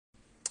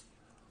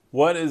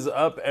What is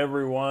up,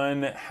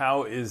 everyone?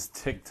 How is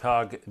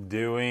TikTok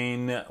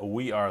doing?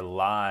 We are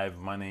live.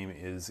 My name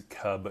is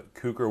Cub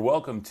Kuker.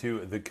 Welcome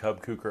to the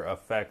Cub Kuker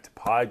Effect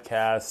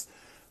podcast,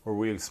 where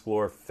we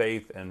explore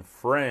faith and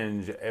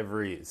fringe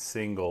every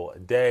single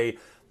day.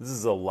 This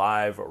is a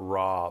live,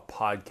 raw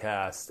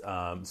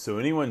podcast. So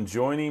anyone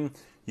joining,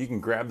 you can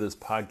grab this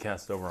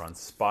podcast over on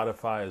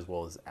Spotify as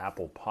well as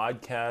Apple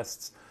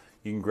Podcasts.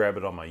 You can grab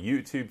it on my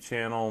YouTube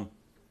channel.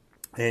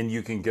 And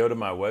you can go to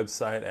my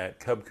website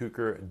at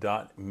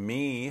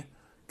cubkuker.me,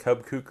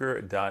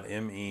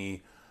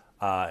 cubkuker.me,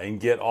 and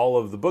get all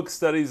of the book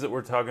studies that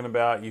we're talking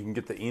about. You can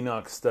get the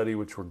Enoch study,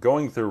 which we're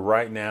going through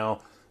right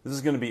now. This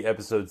is going to be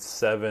episode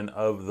 7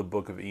 of the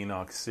Book of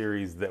Enoch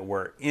series that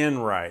we're in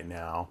right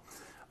now.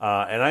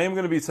 And I am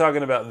going to be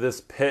talking about this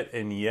pit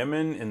in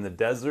Yemen in the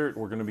desert.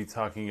 We're going to be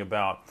talking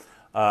about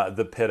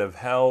the pit of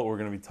hell. We're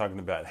going to be talking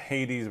about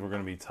Hades. We're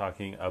going to be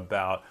talking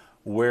about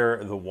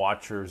where the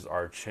Watchers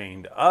are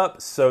chained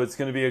up. So it's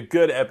going to be a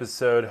good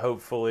episode.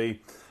 Hopefully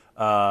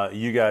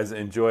you guys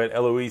enjoy it.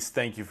 Eloise,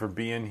 thank you for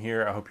being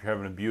here. I hope you're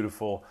having a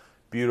beautiful,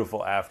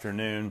 beautiful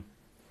afternoon.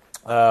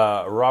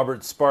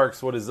 Robert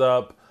Sparks, what is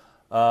up?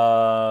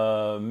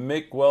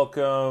 Mick,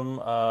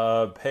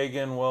 welcome.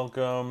 Pagan,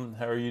 welcome.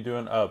 How are you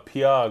doing?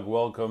 Piag,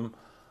 welcome.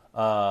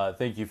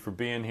 Thank you for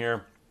being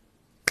here.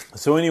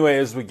 So anyway,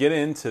 as we get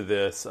into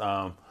this,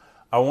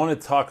 I want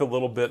to talk a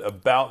little bit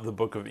about the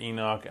Book of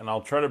Enoch, and I'll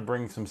try to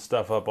bring some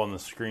stuff up on the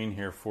screen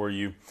here for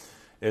you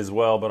as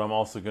well, but I'm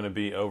also going to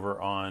be over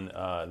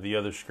on the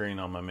other screen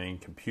on my main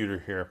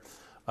computer here.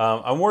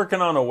 I'm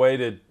working on a way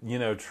to,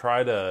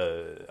 try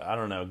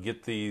to,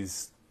 get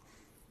these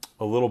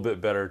a little bit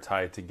better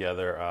tied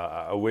together.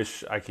 I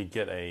wish I could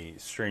get a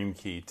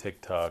StreamKey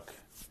TikTok.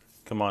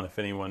 Come on, if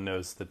anyone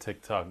knows the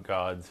TikTok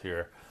gods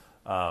here,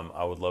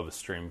 I would love a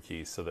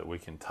StreamKey so that we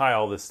can tie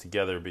all this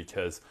together,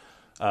 because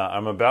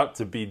I'm about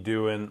to be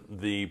doing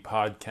the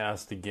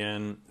podcast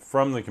again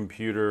from the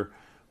computer,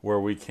 where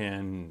we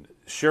can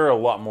share a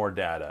lot more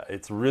data.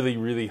 It's really,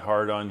 really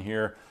hard on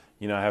here.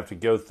 I have to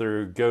go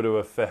to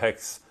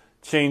effects,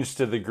 change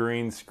to the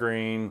green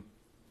screen,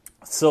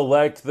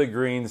 select the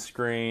green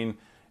screen,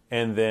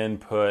 and then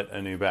put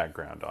a new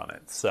background on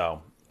it.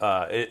 So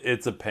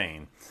it's a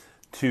pain,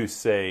 to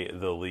say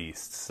the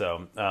least.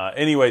 So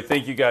anyway,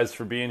 thank you guys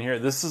for being here.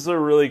 This is a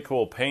really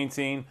cool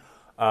painting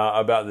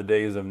about the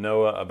days of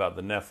Noah, about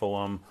the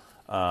Nephilim.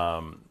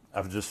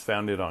 I've just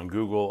found it on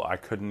Google. I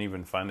couldn't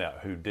even find out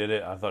who did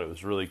it. I thought it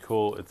was really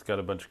cool. It's got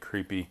a bunch of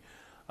creepy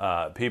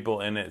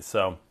people in it.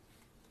 So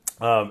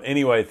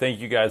anyway, thank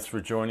you guys for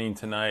joining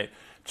tonight.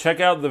 Check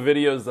out the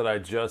videos that I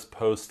just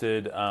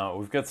posted.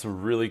 We've got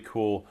some really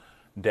cool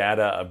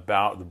data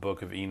about the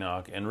Book of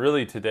Enoch. And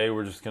really today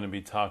we're just going to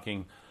be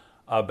talking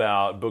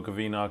about Book of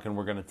Enoch, and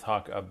we're going to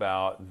talk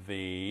about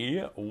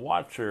the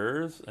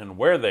Watchers and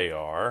where they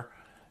are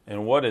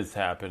and what is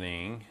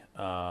happening.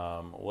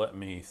 Let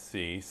me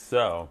see.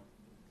 So,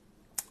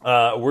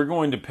 we're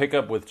going to pick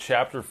up with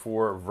chapter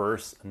 4,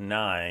 verse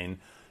 9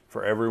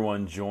 for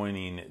everyone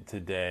joining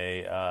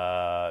today.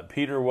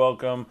 Peter,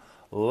 welcome.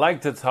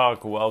 Like to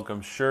Talk,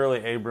 welcome.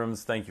 Shirley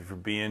Abrams, thank you for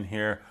being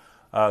here.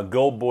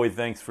 Gold Boy,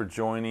 thanks for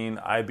joining.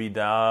 IB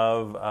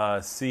Dav,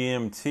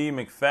 CMT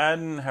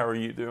McFadden, how are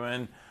you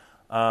doing?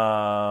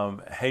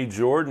 Hey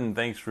Jordan,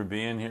 thanks for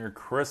being here.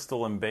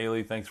 Crystal and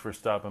Bailey, thanks for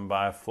stopping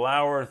by.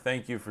 Flower,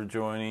 thank you for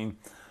joining.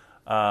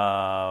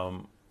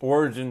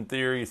 Origin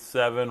Theory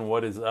 7,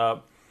 what is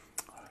up?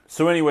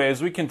 So anyway,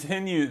 as we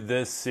continue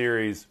this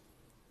series,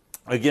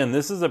 again,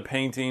 this is a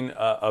painting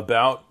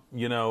about,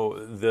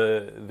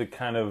 the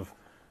kind of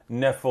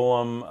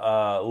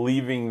Nephilim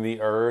leaving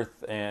the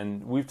earth,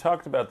 and we've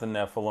talked about the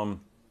Nephilim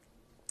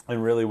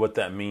and really what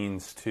that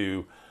means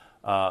to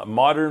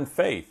modern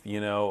faith.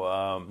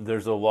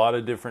 There's a lot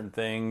of different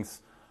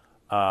things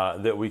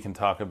that we can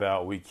talk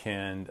about.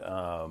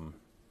 I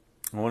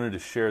wanted to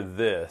share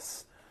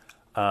this.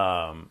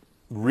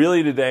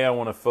 Really today I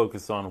want to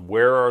focus on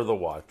where are the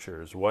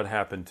Watchers, what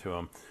happened to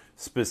them.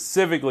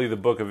 Specifically, the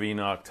Book of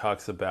Enoch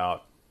talks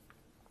about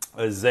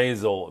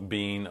Azazel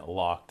being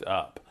locked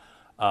up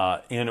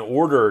in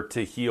order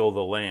to heal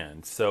the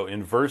land. So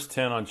in verse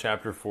 10 on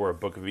chapter 4 of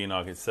Book of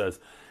Enoch, it says,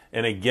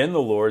 "And again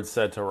the Lord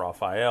said to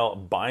Raphael,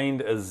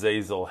 bind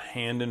Azazel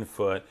hand and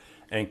foot,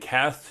 and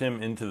cast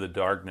him into the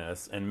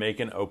darkness, and make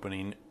an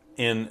opening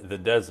in the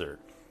desert,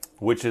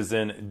 which is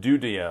in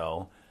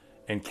Dudiel,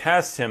 and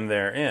cast him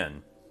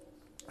therein,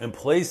 and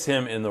place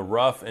him in the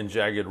rough and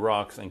jagged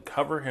rocks, and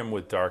cover him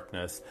with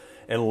darkness,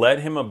 and let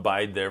him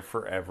abide there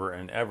forever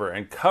and ever,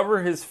 and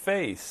cover his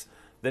face,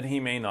 that he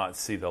may not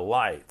see the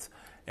light.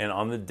 And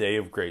on the day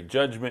of great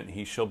judgment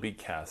he shall be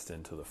cast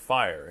into the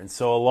fire." And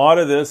so a lot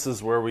of this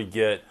is where we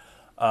get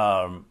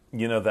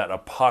that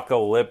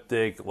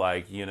apocalyptic,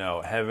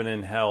 heaven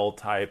and hell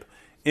type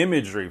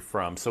imagery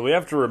from. So we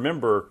have to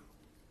remember,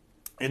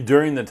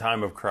 during the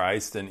time of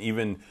Christ, and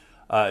even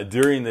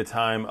during the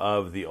time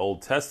of the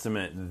Old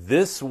Testament,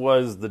 this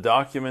was the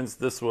documents,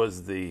 this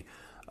was the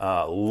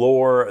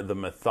lore, the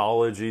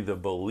mythology, the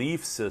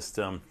belief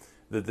system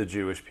that the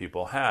Jewish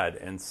people had.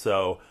 And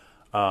so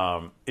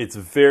it's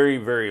very,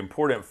 very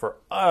important for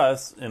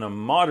us in a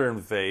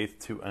modern faith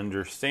to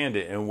understand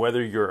it. And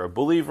whether you're a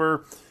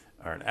believer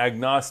or an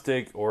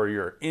agnostic or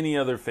you're any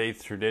other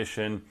faith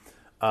tradition,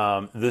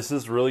 this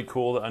is really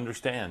cool to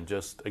understand.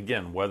 Just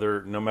again,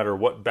 no matter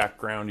what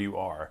background you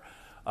are.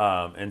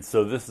 And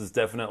so this is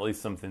definitely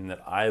something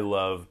that I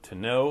love to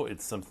know.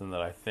 It's something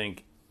that I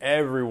think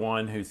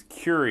everyone who's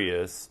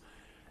curious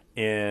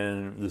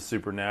in the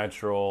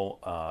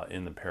supernatural,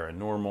 in the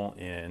paranormal,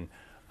 in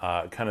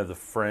kind of the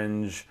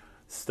fringe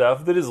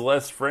stuff that is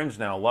less fringe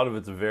now. A lot of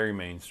it's very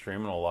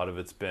mainstream, and a lot of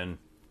it's been,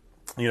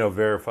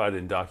 verified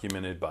and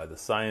documented by the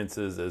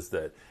sciences as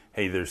that,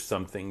 hey, there's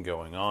something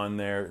going on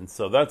there. And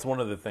so that's one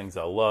of the things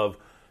I love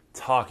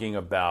talking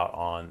about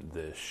on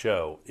this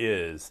show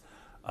is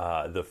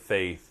the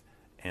faith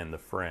and the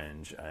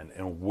fringe,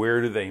 and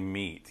where do they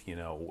meet?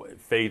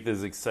 Faith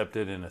is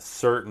accepted in a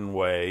certain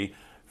way,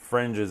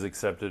 fringe is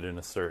accepted in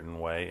a certain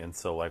way, and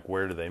so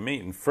where do they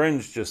meet? And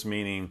fringe just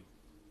meaning,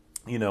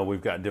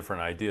 we've got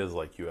different ideas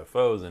like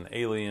UFOs and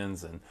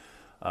aliens and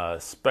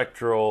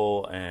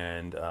spectral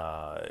and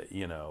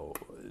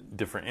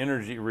different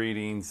energy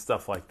readings,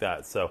 stuff like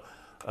that. So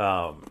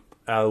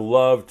I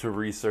love to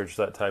research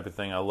that type of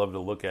thing. I love to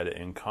look at it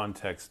in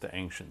context to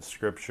ancient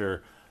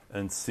scripture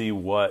and see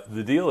what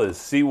the deal is,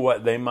 see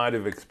what they might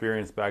have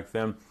experienced back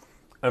then.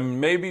 And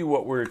maybe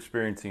what we're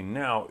experiencing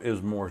now is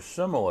more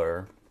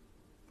similar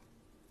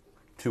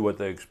to what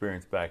they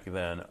experienced back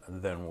then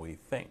than we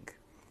think.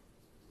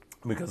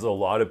 Because a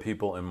lot of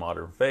people in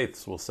modern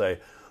faiths will say,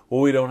 well,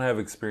 we don't have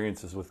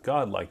experiences with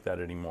God like that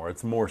anymore.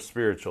 It's more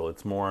spiritual.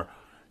 It's more,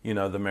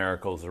 the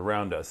miracles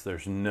around us.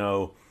 There's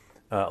no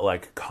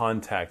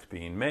contact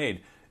being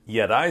made.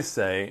 Yet I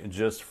say,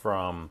 just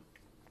from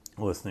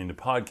listening to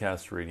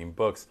podcasts, reading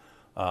books,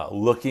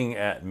 looking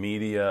at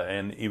media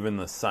and even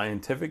the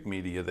scientific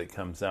media that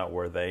comes out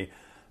where they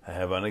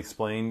have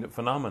unexplained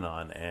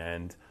phenomenon.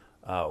 And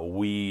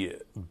we,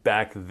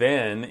 back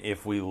then,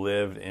 if we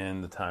lived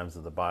in the times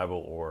of the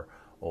Bible or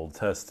Old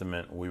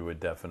Testament, we would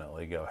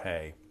definitely go,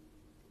 hey,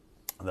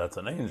 that's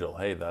an angel.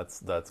 Hey, that's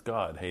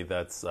God. Hey,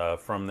 that's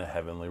from the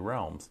heavenly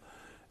realms.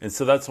 And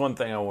so that's one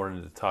thing I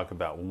wanted to talk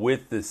about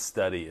with this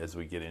study as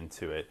we get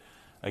into it.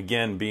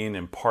 Again, being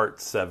in part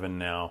 7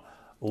 now,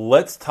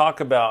 let's talk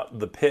about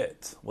the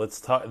pit.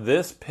 Let's talk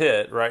this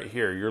pit right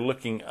here. You're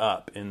looking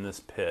up in this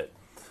pit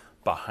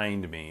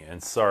behind me.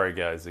 And sorry,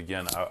 guys,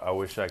 again, I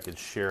wish I could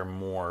share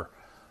more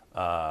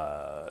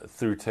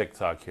through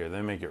TikTok here.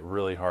 They make it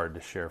really hard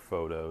to share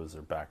photos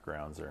or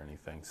backgrounds or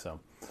anything. So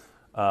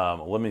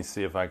let me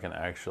see if I can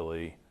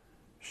actually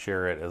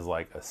share it as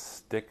like a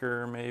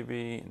sticker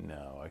maybe.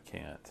 No, I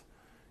can't.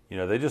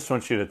 They just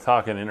want you to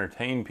talk and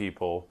entertain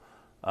people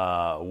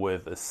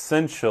with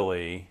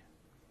essentially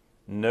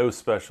no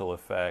special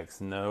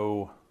effects,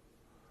 no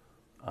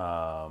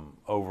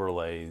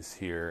overlays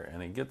here,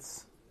 and it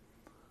gets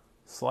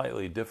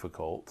slightly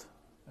difficult,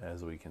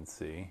 as we can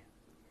see.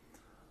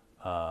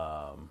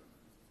 There,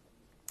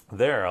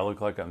 I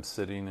look like I'm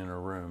sitting in a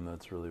room.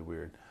 That's really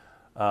weird.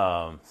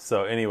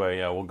 So anyway,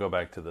 yeah, we'll go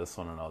back to this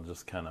one, and I'll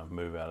just kind of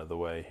move out of the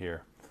way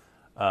here.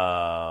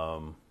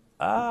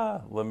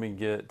 Let me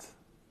get...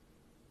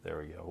 There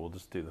we go. We'll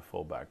just do the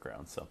full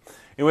background. So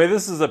anyway,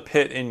 this is a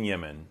pit in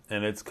Yemen,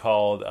 and it's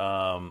called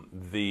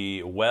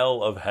the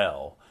Well of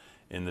Hell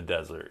in the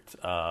desert.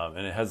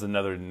 And it has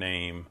another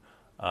name,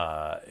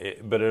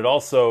 but it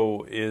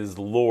also is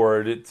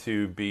lored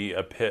to be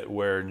a pit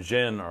where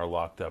jinn are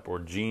locked up, or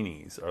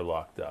genies are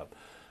locked up.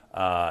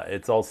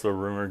 It's also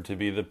rumored to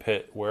be the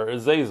pit where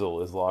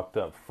Azazel is locked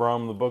up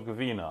from the Book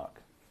of Enoch.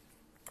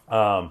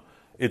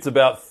 It's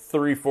about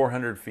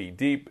 400 feet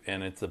deep,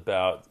 and it's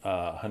about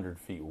 100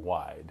 feet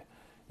wide.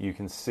 You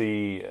can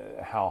see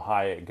how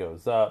high it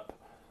goes up.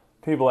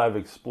 People have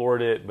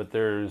explored it, but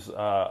there's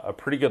a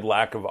pretty good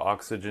lack of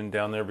oxygen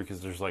down there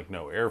because there's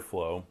no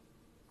airflow.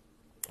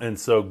 And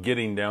so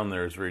getting down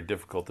there is very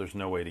difficult. There's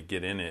no way to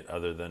get in it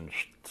other than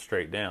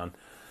straight down.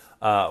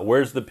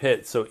 Where's the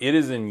pit? So it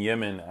is in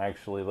Yemen,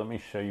 actually. Let me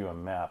show you a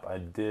map. I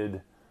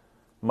did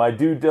my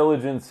due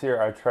diligence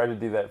here. I try to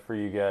do that for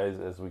you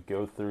guys as we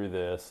go through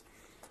this.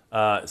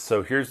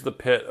 So here's the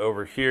pit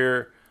over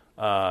here,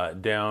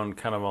 down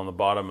kind of on the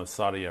bottom of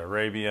Saudi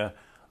Arabia.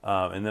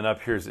 And then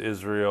up here's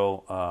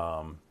Israel,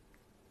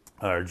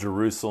 or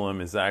Jerusalem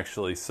is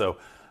actually. So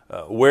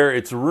where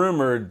it's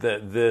rumored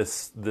that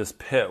this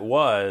pit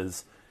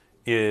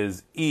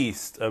is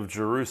east of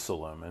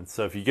Jerusalem. And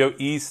so if you go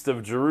east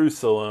of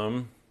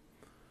Jerusalem,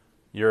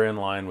 you're in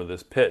line with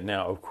this pit.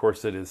 Now, of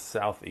course, it is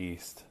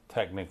southeast,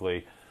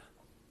 technically.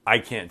 I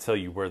can't tell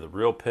you where the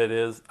real pit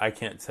is. I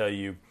can't tell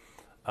you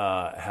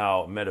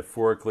how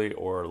metaphorically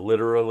or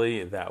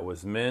literally that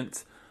was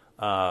meant.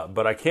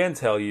 But I can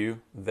tell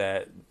you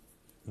that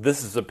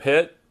this is a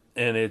pit,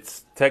 and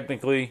it's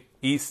technically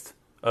east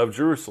of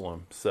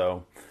Jerusalem.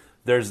 So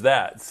there's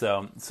that.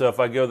 So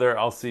if I go there,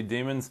 I'll see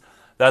demons.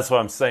 That's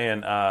what I'm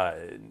saying.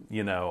 I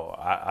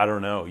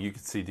don't know. You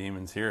could see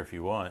demons here if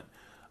you want.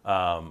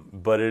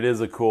 But it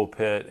is a cool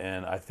pit,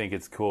 and I think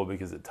it's cool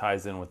because it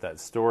ties in with that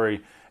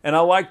story. And I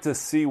like to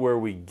see where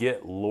we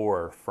get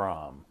lore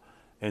from.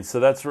 And so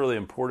that's really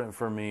important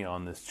for me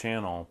on this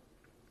channel.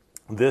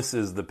 This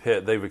is the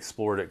pit. They've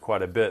explored it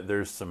quite a bit.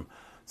 There's some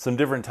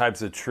different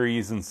types of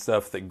trees and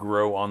stuff that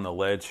grow on the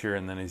ledge here,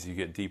 and then as you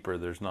get deeper,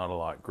 there's not a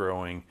lot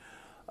growing.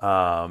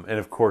 And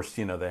of course,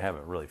 they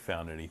haven't really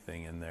found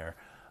anything in there.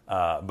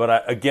 But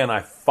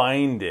I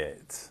find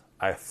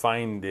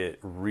it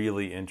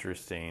really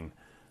interesting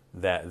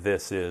that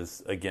this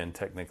is, again,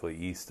 technically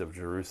east of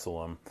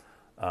Jerusalem,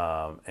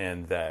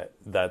 and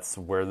that's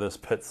where this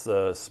pit's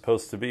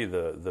supposed to be,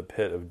 the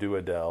pit of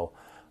Duadel,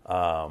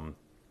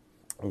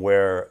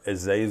 where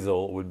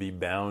Azazel would be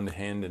bound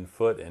hand and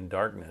foot in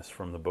darkness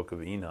from the book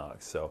of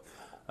Enoch. So,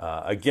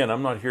 again,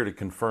 I'm not here to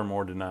confirm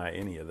or deny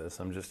any of this.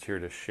 I'm just here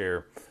to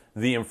share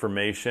the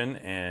information,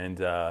 and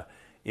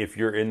if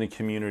you're in the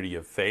community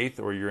of faith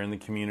or you're in the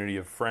community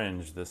of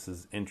fringe, this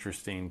is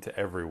interesting to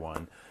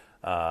everyone.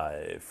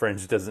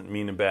 Fringe doesn't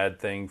mean a bad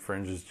thing.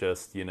 Fringe is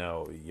just, your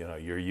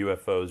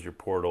UFOs, your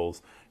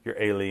portals, your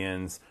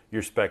aliens,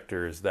 your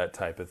specters, that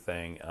type of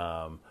thing.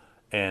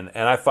 And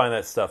I find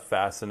that stuff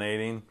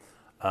fascinating,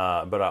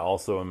 but I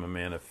also am a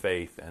man of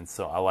faith, and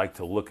so I like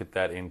to look at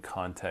that in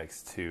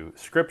context to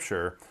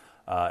Scripture,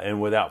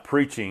 and without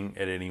preaching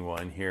at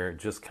anyone here,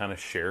 just kind of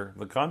share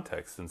the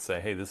context and say,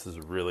 hey, this is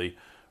really,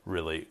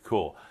 really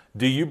cool.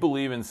 Do you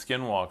believe in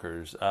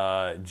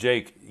skinwalkers?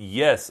 Jake,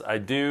 yes, I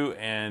do.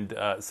 And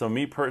so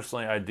me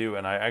personally, I do.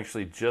 And I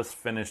actually just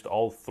finished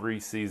all 3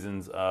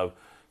 seasons of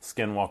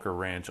Skinwalker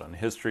Ranch on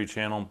History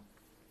Channel.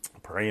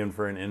 Praying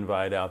for an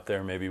invite out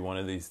there maybe one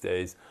of these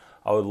days.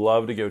 I would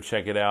love to go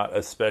check it out,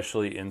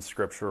 especially in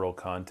scriptural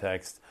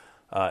context,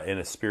 in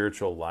a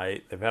spiritual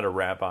light. They've had a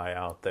rabbi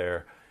out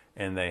there,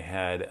 and they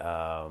had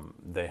a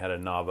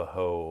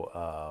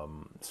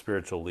Navajo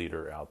spiritual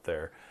leader out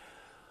there.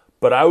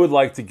 But I would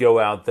like to go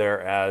out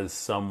there as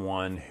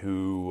someone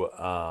who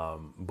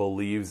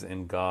believes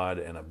in God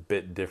in a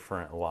bit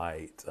different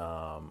light.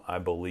 I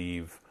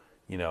believe,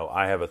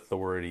 I have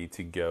authority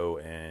to go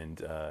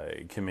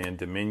and command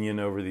dominion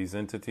over these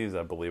entities.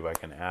 I believe I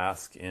can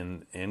ask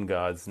in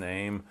God's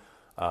name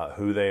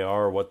who they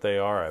are, what they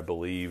are. I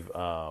believe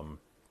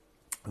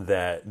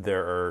that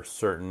there are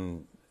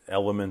certain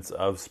elements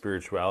of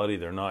spirituality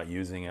they're not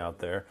using out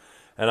there.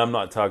 And I'm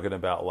not talking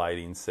about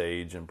lighting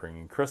sage and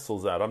bringing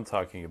crystals out. I'm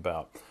talking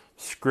about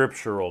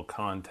scriptural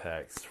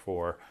context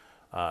for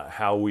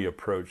how we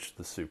approach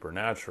the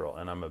supernatural.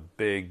 And I'm a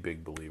big,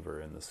 big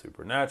believer in the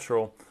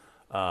supernatural.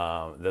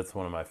 That's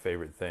one of my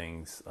favorite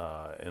things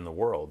in the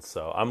world.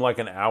 So I'm like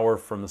an hour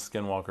from the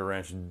Skinwalker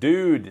Ranch.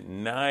 Dude,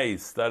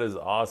 nice. That is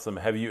awesome.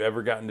 Have you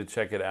ever gotten to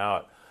check it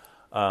out?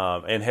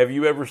 And have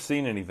you ever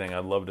seen anything?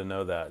 I'd love to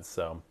know that.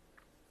 So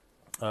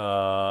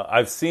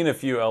I've seen a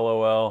few,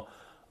 LOL.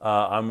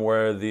 I'm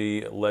where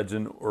the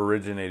legend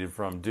originated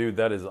from. Dude,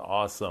 that is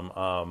awesome.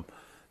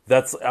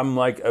 I'm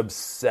like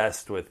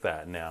obsessed with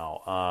that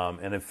now.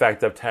 And in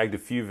fact, I've tagged a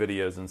few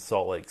videos in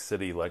Salt Lake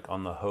City, like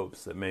on the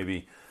hopes that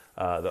maybe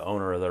the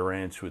owner of the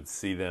ranch would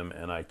see them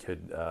and I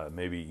could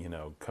maybe,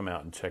 come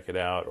out and check it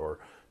out or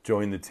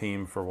join the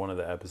team for one of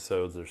the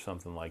episodes or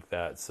something like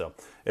that. So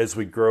as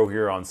we grow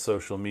here on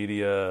social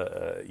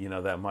media,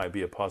 that might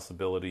be a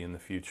possibility in the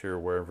future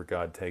wherever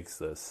God takes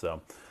this.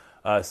 So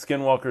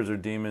skinwalkers are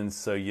demons,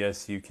 so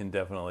yes, you can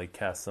definitely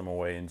cast them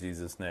away in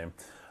Jesus' name.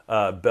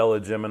 Bella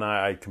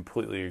Gemini, I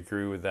completely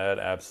agree with that,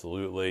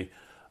 absolutely.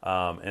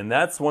 And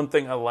that's one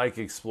thing I like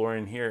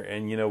exploring here.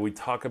 And, we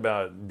talk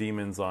about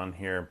demons on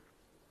here.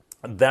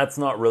 That's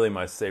not really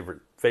my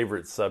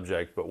favorite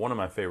subject, but one of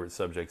my favorite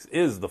subjects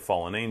is the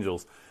fallen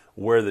angels,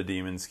 where the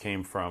demons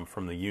came from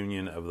the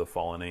union of the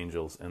fallen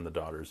angels and the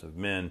daughters of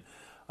men.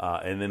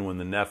 And then when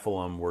the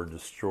Nephilim were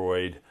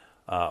destroyed,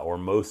 or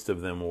most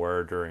of them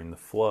were during the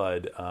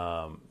flood,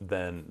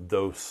 then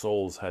those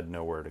souls had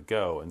nowhere to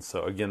go. And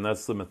so, again,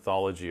 that's the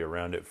mythology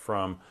around it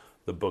from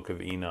the book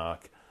of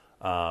Enoch.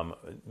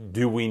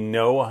 Do we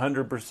know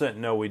 100%?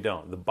 No, we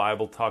don't. The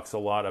Bible talks a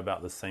lot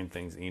about the same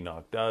things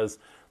Enoch does.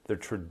 The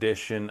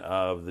tradition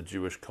of the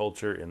Jewish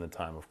culture in the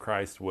time of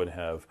Christ would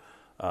have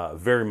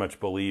very much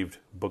believed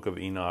Book of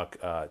Enoch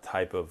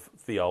type of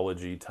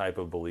theology, type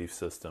of belief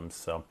systems.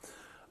 So,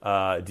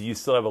 do you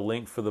still have a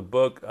link for the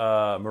book,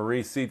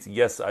 Marie Seats?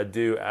 Yes, I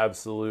do,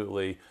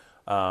 absolutely.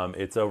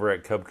 It's over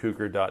at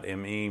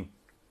cubcougar.me.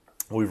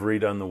 We've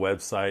redone the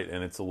website,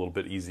 and it's a little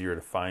bit easier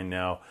to find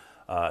now.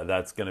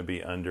 That's going to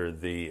be under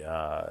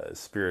the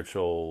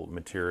spiritual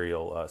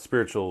material,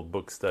 spiritual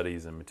book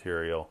studies and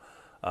material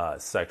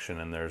section,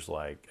 and there's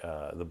like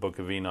the Book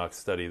of Enoch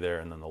study there,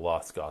 and then the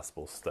Lost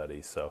Gospel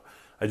study. So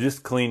I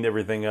just cleaned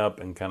everything up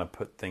and kind of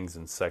put things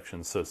in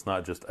sections, so it's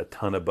not just a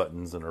ton of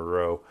buttons in a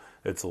row.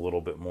 It's a little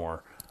bit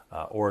more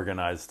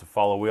organized to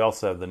follow. We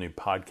also have the new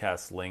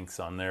podcast links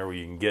on there where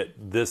you can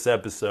get this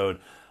episode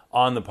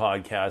on the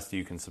podcast.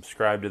 You can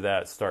subscribe to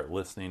that, start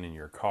listening in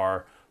your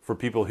car. For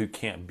people who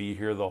can't be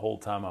here the whole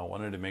time, I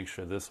wanted to make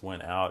sure this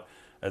went out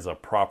as a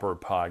proper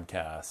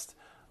podcast.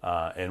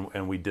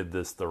 And we did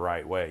this the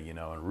right way,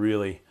 and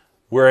really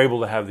we're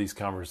able to have these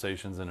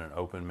conversations in an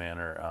open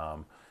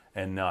manner,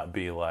 and not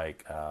be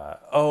like,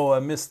 oh, I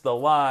missed the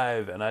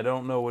live and I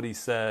don't know what he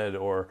said.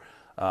 Or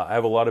I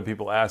have a lot of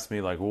people ask me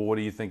like, well, what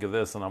do you think of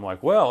this? And I'm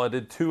like, well, I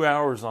did 2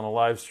 hours on a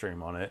live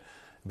stream on it,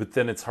 but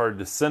then it's hard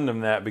to send them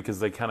that because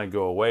they kind of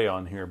go away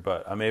on here,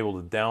 but I'm able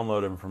to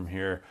download them from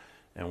here,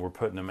 and we're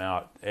putting them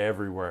out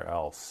everywhere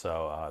else.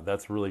 So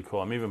that's really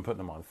cool. I'm even putting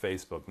them on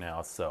Facebook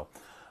now. So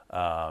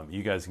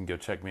you guys can go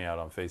check me out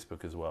on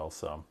Facebook as well.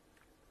 So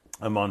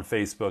I'm on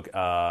Facebook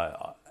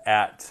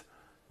at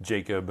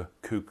Jacob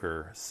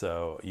Cooker,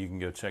 so you can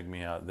go check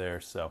me out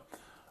there. So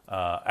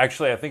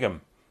actually, I think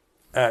I'm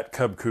at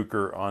Cub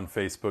Cooker on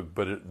Facebook,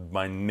 but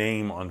my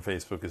name on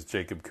Facebook is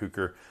Jacob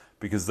Cooker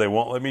because they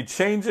won't let me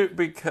change it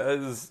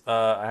because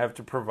I have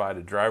to provide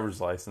a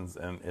driver's license,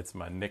 and it's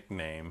my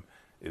nickname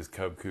is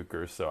Cub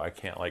Cooker, so I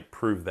can't like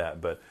prove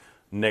that. But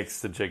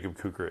next to Jacob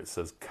Cooker, it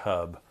says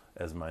Cub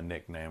as my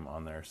nickname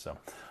on there. So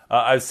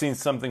I've seen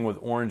something with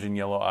orange and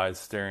yellow eyes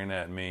staring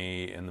at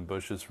me in the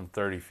bushes from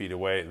 30 feet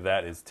away.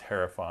 That is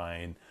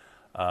terrifying.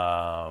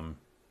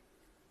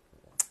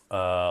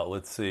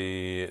 Let's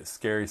see,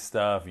 scary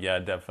stuff. Yeah,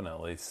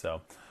 definitely.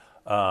 So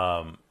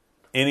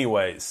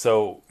anyway,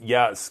 so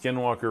yeah,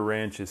 Skinwalker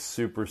Ranch is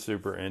super,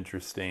 super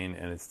interesting,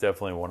 and it's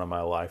definitely one of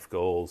my life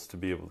goals to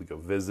be able to go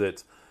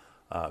visit,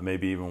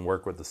 maybe even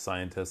work with the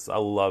scientists. I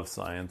love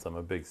science. I'm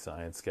a big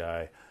science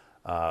guy.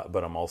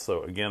 But I'm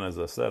also, again, as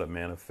I said, a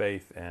man of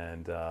faith,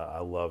 and I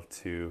love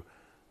to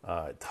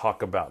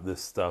talk about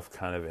this stuff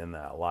kind of in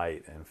that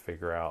light and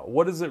figure out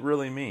what does it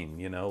really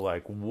mean,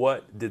 like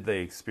what did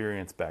they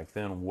experience back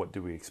then, what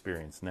do we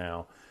experience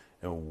now,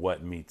 and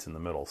what meets in the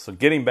middle. So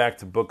getting back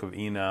to Book of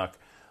Enoch,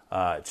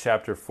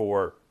 chapter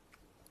 4.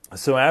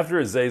 So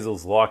after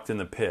Azazel's locked in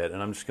the pit,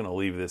 and I'm just going to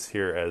leave this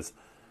here as,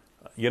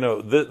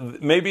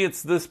 maybe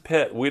it's this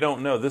pit, we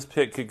don't know. This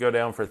pit could go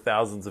down for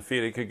thousands of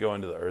feet. It could go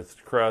into the earth's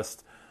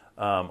crust.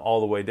 All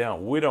the way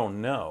down. We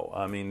don't know.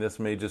 I mean, this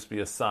may just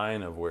be a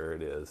sign of where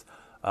it is.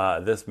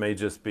 This may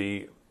just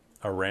be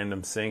a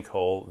random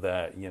sinkhole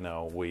that,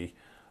 we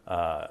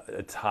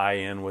tie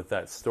in with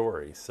that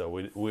story.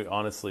 So we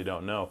honestly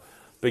don't know.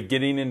 But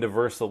getting into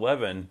verse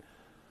 11,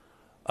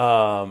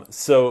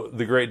 so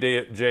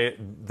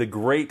the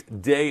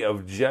great day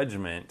of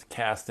judgment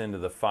cast into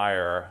the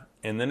fire.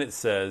 And then it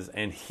says,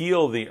 and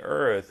heal the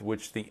earth,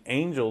 which the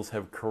angels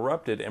have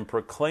corrupted, and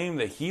proclaim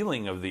the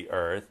healing of the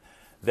earth,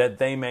 that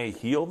they may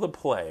heal the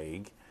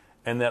plague,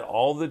 and that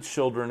all the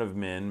children of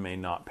men may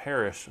not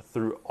perish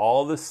through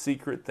all the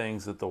secret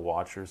things that the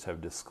watchers have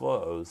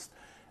disclosed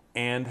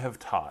and have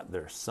taught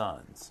their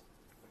sons.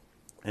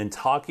 And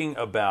talking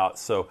about,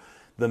 so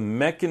the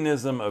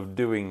mechanism of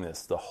doing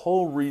this, the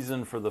whole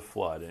reason for the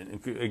flood.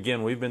 And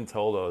again, we've been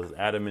told it was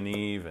Adam and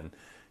Eve, and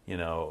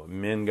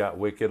men got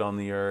wicked on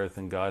the earth,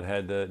 and God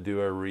had to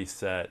do a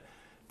reset.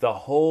 The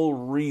whole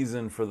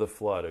reason for the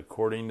flood,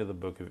 according to the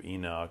Book of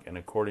Enoch and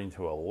according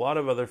to a lot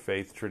of other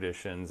faith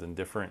traditions and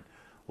different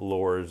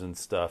lores and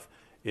stuff,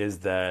 is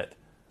that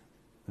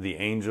the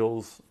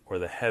angels or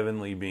the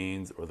heavenly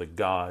beings or the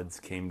gods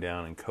came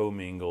down and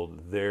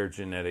commingled their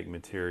genetic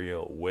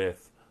material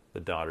with the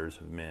daughters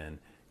of men,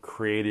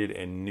 created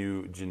a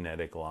new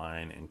genetic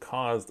line, and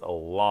caused a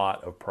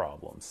lot of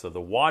problems. So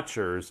the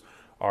Watchers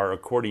are,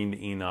 according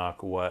to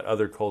Enoch, what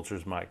other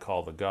cultures might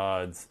call the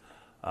gods.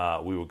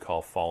 We would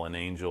call fallen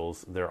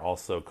angels. They're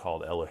also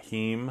called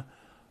Elohim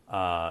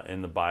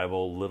in the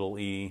Bible, little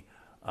e.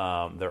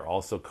 They're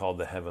also called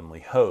the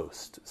heavenly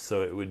host.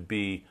 So it would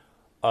be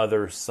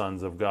other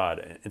sons of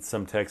God. And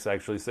some texts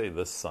actually say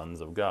the sons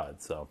of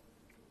God. So,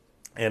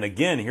 and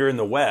again, here in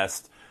the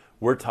West,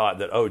 we're taught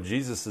that,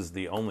 Jesus is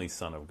the only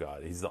Son of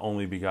God. He's the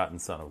only begotten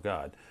Son of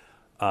God.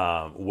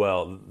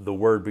 Well, the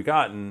word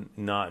begotten,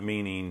 not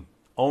meaning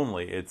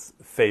only, it's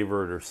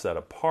favored or set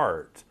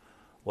apart.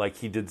 Like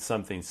he did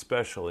something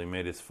special, he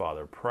made his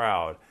Father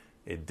proud.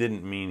 It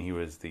didn't mean he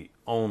was the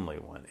only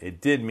one. It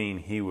did mean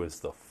he was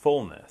the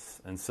fullness.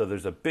 And so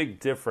there's a big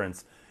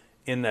difference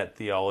in that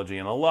theology.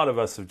 And a lot of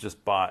us have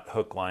just bought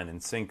hook, line,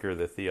 and sinker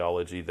the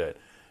theology that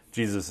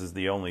Jesus is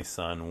the only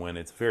Son, when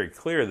it's very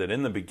clear that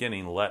in the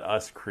beginning, let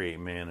us create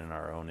man in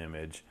our own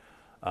image.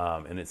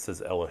 And it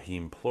says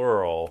Elohim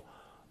plural.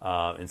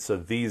 And so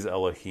these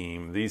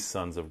Elohim, these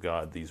sons of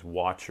God, these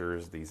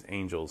watchers, these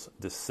angels,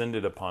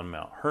 descended upon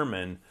Mount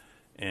Hermon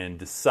and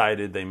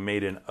decided, they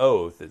made an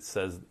oath. It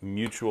says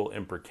mutual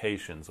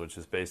imprecations, which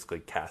is basically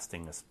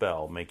casting a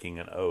spell, making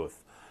an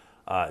oath,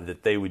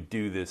 that they would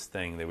do this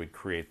thing. They would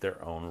create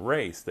their own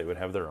race. They would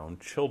have their own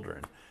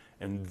children.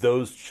 And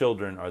those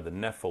children are the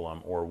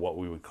Nephilim, or what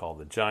we would call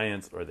the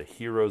giants, or the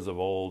heroes of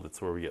old. It's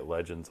where we get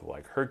legends of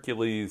like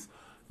Hercules.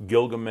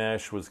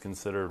 Gilgamesh was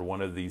considered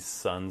one of these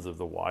sons of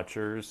the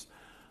Watchers.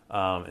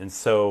 And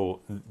so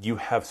you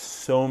have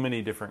so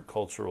many different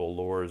cultural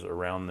lores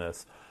around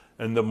this.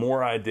 And the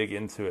more I dig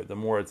into it, the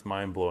more it's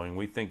mind-blowing.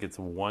 We think it's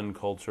one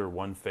culture,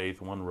 one faith,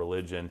 one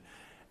religion.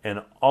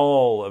 And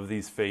all of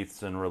these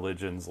faiths and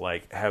religions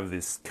have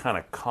this kind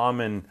of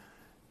common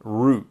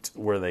root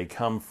where they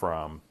come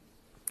from.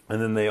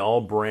 And then they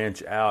all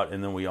branch out,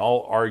 and then we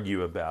all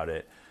argue about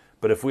it.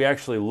 But if we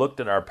actually looked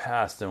at our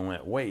past and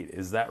went, wait,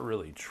 is that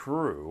really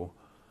true?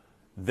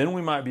 Then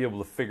we might be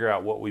able to figure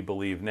out what we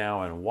believe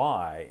now and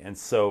why. And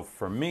so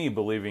for me,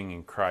 believing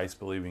in Christ,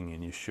 believing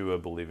in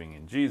Yeshua, believing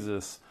in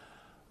Jesus,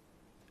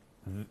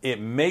 it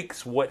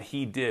makes what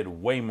he did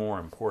way more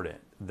important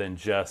than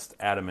just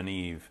Adam and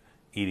Eve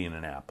eating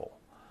an apple.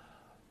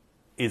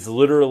 It's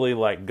literally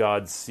like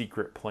God's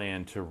secret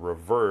plan to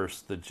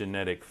reverse the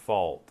genetic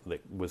fault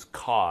that was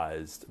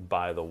caused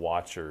by the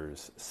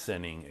Watchers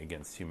sinning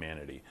against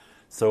humanity.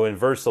 So in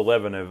verse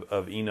 11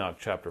 of Enoch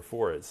chapter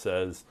 4, it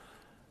says,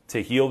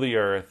 to heal the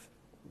earth,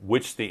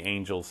 which the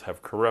angels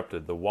have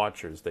corrupted, the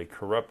Watchers, they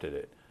corrupted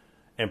it,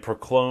 and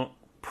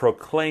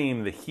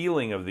proclaim the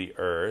healing of the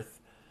earth,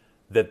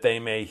 that they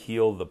may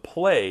heal the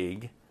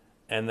plague,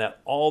 and that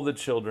all the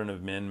children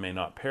of men may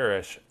not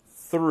perish,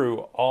 through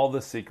all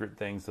the secret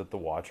things that the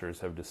Watchers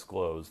have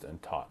disclosed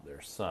and taught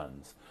their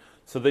sons.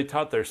 So they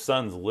taught their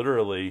sons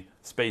literally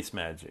space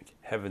magic,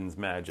 heaven's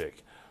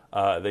magic.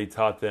 They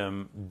taught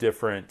them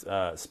different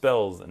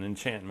spells and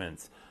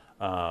enchantments.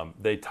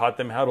 They taught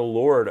them how to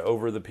lord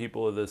over the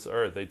people of this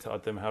earth. They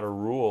taught them how to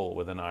rule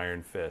with an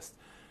iron fist.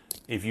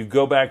 If you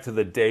go back to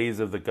the days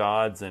of the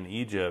gods in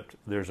Egypt,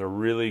 there's a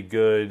really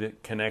good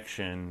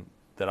connection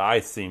that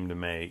I seem to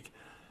make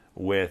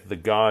with the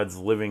gods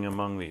living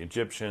among the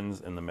Egyptians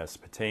and the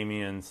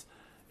Mesopotamians,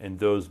 and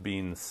those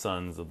being the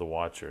sons of the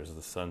Watchers,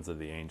 the sons of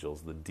the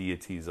angels, the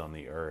deities on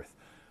the earth.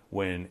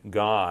 When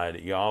God,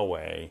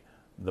 Yahweh,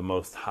 the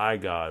Most High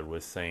God,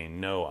 was saying,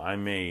 no, I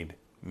made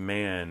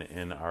man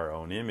in our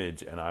own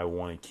image, and I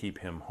want to keep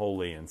him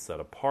holy and set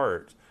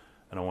apart,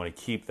 and I want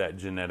to keep that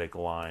genetic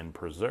line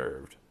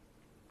preserved.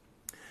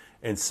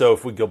 And so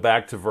if we go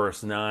back to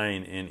verse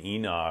 9 in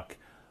Enoch,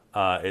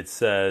 it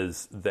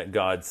says that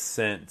God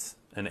sent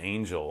an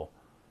angel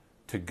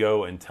to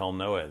go and tell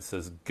Noah. It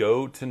says,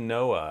 go to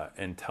Noah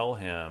and tell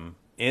him,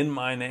 in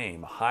my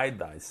name, hide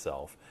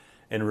thyself,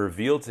 and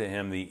reveal to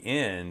him the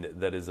end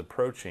that is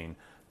approaching,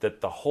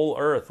 that the whole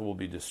earth will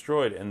be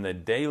destroyed, and the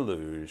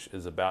deluge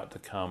is about to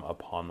come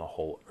upon the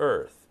whole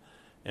earth,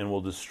 and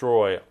will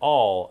destroy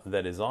all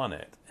that is on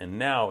it. And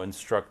now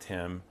instruct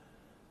him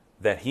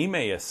that he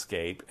may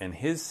escape, and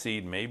his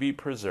seed may be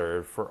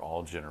preserved for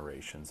all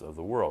generations of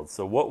the world.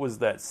 So what was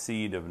that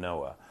seed of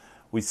Noah?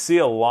 We see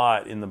a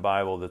lot in the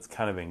Bible that's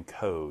kind of in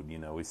code. You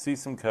know, we see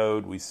some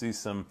code, we see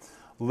some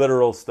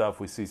literal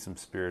stuff, we see some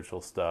spiritual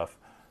stuff.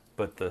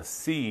 But the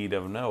seed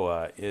of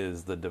Noah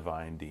is the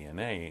divine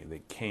DNA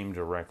that came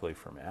directly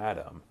from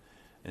Adam.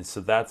 And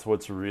so that's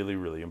what's really,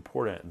 really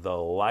important. The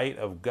light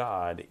of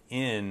God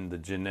in the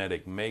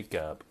genetic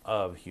makeup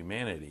of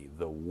humanity,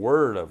 the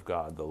Word of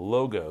God, the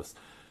Logos,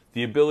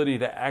 the ability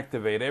to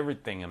activate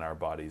everything in our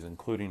bodies,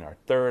 including our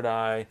third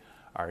eye,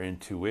 our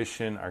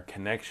intuition, our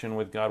connection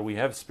with God. We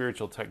have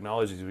spiritual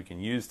technologies we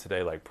can use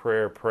today, like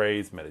prayer,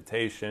 praise,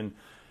 meditation.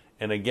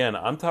 And again,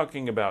 I'm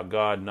talking about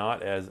God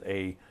not as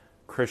a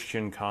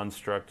Christian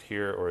construct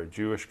here, or a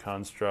Jewish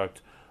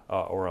construct,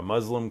 or a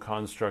Muslim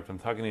construct. I'm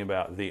talking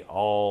about the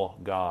all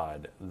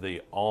God,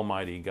 the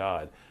Almighty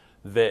God,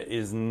 that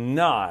is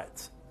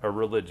not a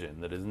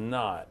religion, that is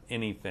not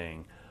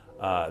anything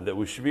that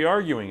we should be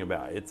arguing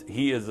about.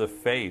 He is a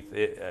faith.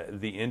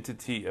 The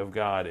entity of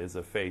God is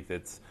a faith.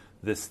 It's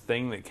this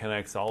thing that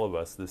connects all of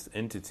us, this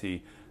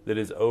entity that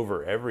is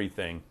over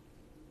everything.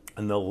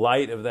 And the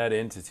light of that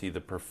entity, the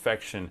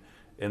perfection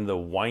and the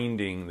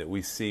winding that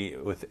we see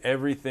with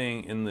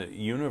everything in the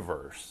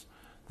universe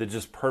that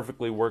just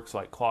perfectly works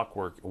like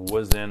clockwork,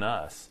 was in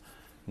us.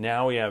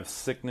 Now we have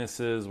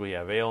sicknesses, we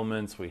have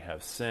ailments, we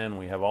have sin,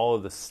 we have all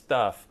of the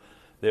stuff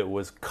that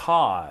was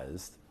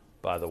caused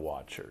by the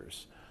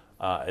Watchers.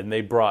 And they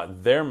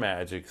brought their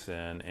magics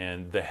in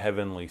and the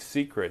heavenly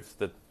secrets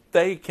that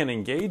they can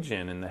engage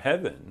in the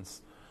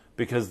heavens,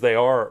 because they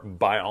are,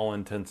 by all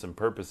intents and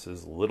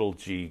purposes, little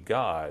g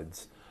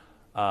gods.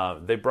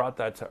 They brought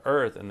that to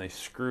earth, and they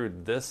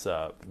screwed this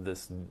up,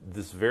 this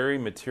very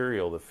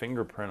material, the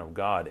fingerprint of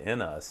God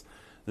in us.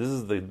 This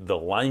is the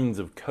lines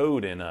of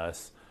code in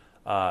us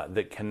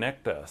that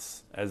connect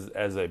us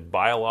as a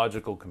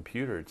biological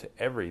computer to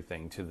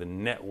everything, to the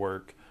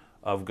network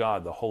of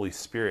God. The Holy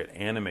Spirit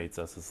animates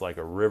us. It's like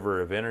a river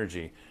of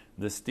energy.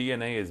 This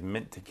DNA is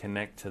meant to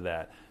connect to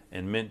that,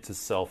 and meant to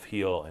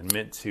self-heal, and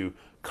meant to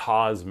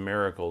cause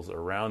miracles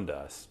around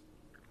us.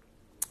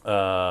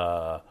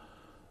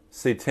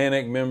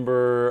 Satanic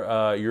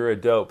member, you're a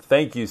dope.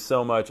 Thank you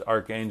so much,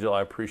 Archangel.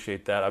 I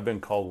appreciate that. I've been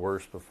called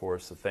worse before,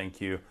 so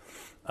thank you.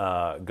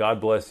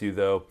 God bless you,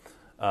 though.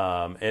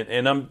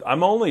 And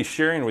I'm only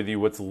sharing with you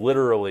what's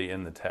literally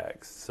in the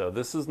text. So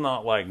this is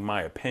not like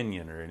my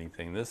opinion or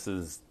anything. This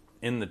is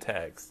in the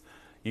text.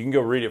 You can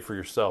go read it for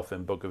yourself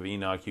in Book of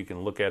Enoch. You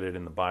can look at it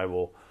in the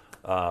Bible.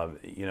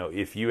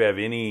 If you have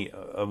any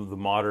of the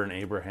modern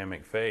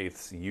Abrahamic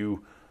faiths,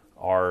 you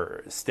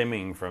are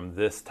stemming from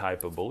this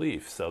type of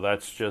belief. So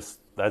that's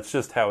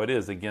just how it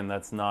is. Again,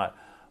 that's not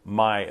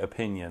my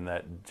opinion.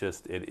 That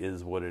just, it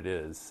is what it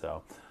is.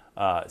 So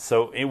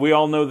we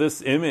all know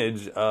this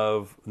image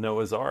of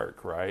Noah's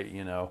Ark, right?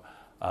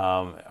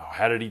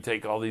 How did he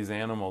take all these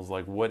animals?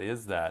 Like, what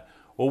is that?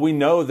 Well, we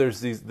know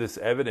there's this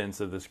evidence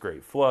of this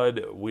great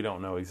flood. We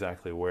don't know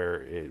exactly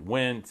where it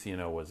went.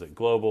 Was it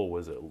global?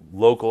 Was it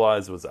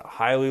localized? Was it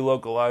highly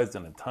localized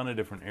in a ton of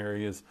different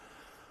areas?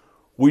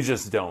 We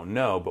just don't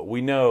know. But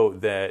we know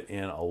that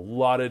in a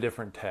lot of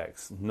different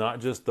texts, not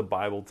just the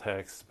Bible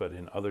texts, but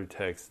in other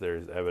texts,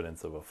 there's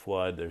evidence of a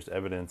flood. There's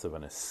evidence of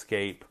an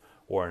escape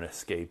or an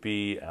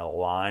escapee, a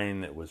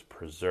line that was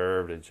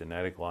preserved, a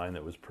genetic line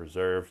that was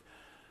preserved.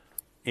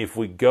 If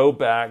we go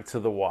back to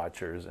the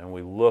Watchers and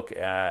we look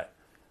at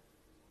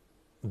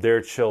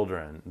their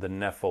children, the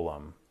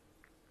Nephilim,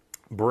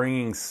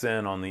 bringing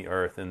sin on the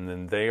earth, and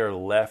then they are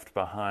left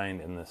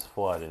behind in this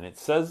flood. And it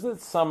says that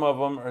some of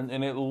them,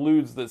 and it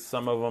alludes that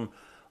some of them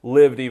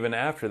lived even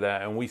after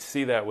that, and we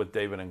see that with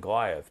David and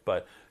Goliath.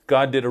 But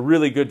God did a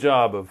really good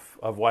job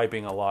of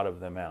wiping a lot of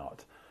them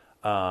out.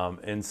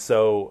 And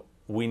so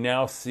we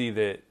now see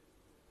that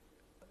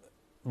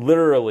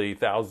literally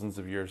thousands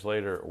of years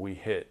later, we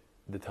hit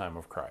the time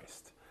of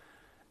Christ.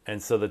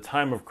 And so the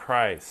time of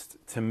Christ,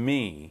 to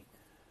me,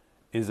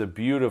 is a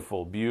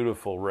beautiful,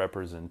 beautiful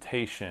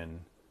representation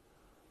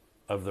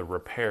of the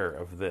repair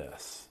of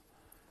this.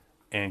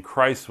 And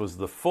Christ was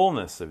the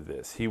fullness of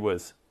this. He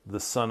was the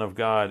Son of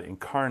God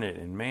incarnate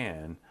in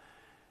man,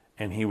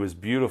 and he was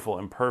beautiful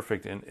and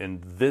perfect,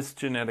 and this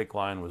genetic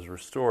line was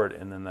restored,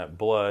 and then that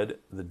blood,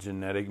 the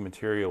genetic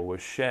material,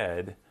 was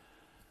shed,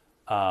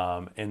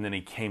 and then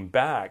he came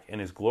back in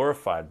his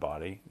glorified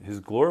body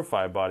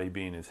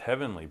being his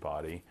heavenly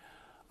body.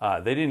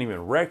 They didn't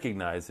even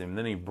recognize him.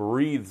 Then he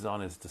breathes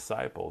on his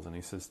disciples, and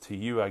he says, "To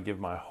you I give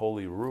my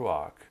holy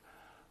ruach,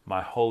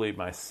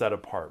 my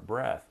set-apart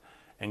breath."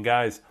 And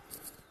guys,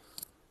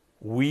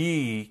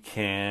 we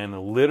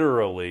can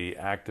literally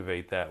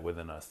activate that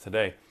within us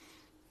today.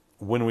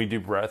 When we do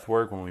breath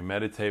work, when we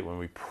meditate, when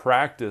we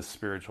practice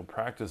spiritual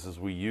practices,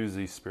 we use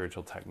these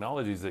spiritual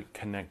technologies that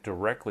connect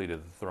directly to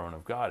the throne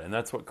of God. And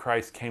that's what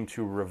Christ came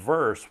to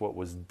reverse, what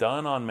was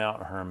done on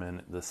Mount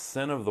Hermon, the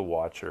sin of the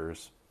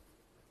Watchers.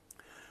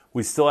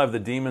 We still have the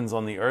demons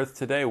on the earth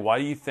today. Why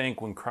do you think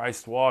when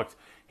Christ walked,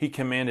 he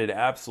commanded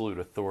absolute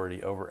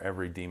authority over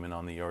every demon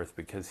on the earth?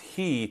 Because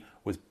he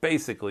was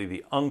basically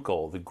the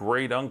uncle, the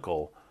great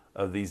uncle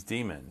of these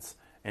demons.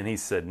 And he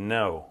said,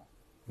 "No,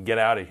 get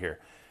out of here."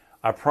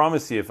 I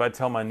promise you, if I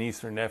tell my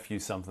niece or nephew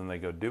something, they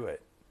go do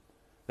it.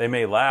 They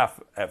may laugh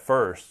at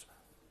first,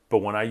 but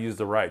when I use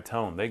the right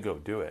tone, they go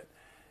do it.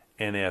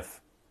 And if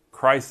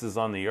Christ is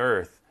on the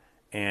earth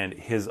and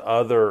his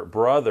other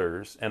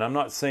brothers, and I'm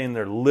not saying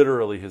they're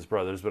literally his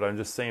brothers, but I'm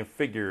just saying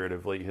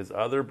figuratively, his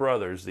other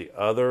brothers, the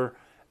other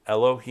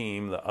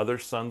Elohim, the other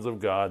sons of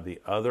God,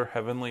 the other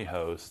heavenly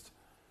host,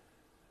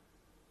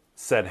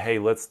 said, "Hey,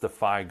 let's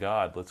defy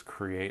God. Let's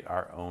create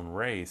our own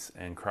race."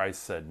 And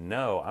Christ said,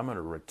 "No, I'm going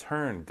to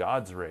return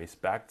God's race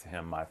back to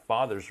him, my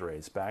Father's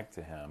race back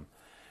to him."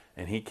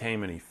 And he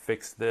came and he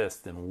fixed this.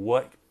 Then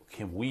what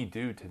can we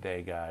do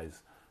today,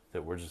 guys,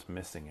 that we're just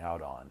missing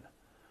out on?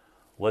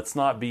 Let's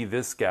not be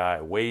this guy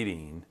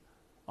waiting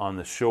on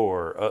the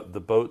shore. The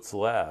boat's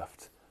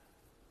left.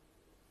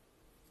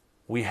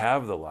 We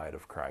have the light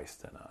of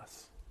Christ in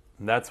us.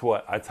 And that's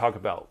what I talk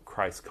about,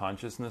 Christ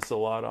consciousness, a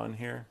lot on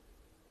here.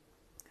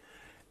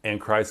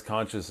 And Christ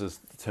consciousness,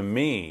 to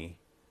me,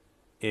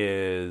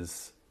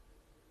 is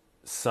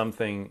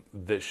something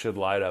that should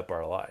light up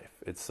our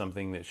life. It's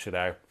something that should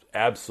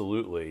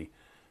absolutely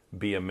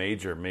be a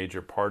major,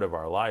 major part of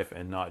our life,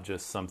 and not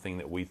just something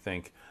that we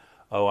think,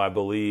 "Oh, I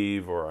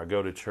believe," or "I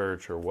go to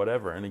church," or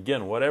whatever. And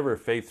again, whatever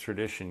faith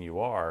tradition you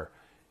are,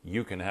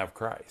 you can have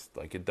Christ.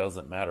 Like, it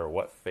doesn't matter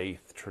what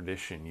faith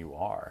tradition you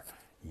are.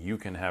 You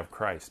can have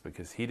Christ,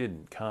 because he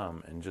didn't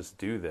come and just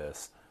do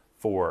this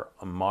for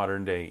a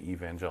modern day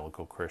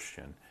evangelical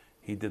Christian.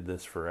 He did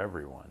this for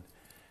everyone.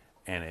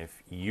 And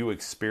if you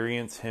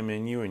experience him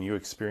in you, and you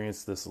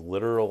experience this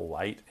literal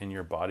light in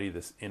your body,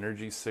 this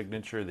energy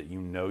signature that you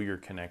know you're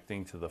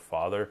connecting to the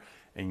Father,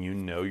 and you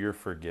know you're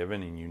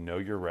forgiven, and you know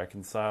you're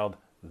reconciled,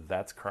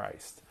 that's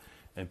Christ.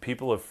 And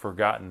people have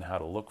forgotten how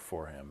to look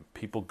for him.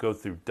 People go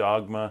through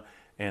dogma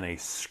and a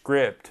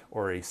script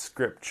or a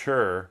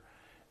scripture,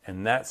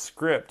 and that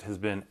script has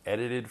been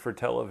edited for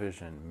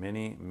television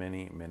many,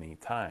 many, many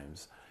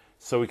times.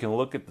 So we can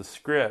look at the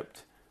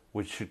script,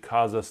 which should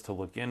cause us to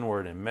look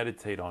inward and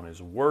meditate on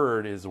his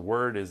word. His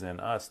word is in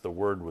us. The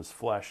word was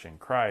flesh in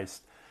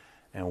Christ,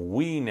 and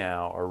we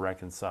now are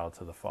reconciled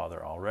to the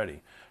Father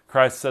already.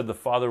 Christ said the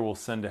Father will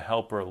send a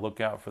helper. Look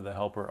out for the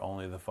helper.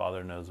 Only the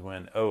Father knows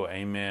when. Oh,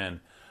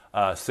 amen.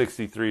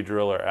 63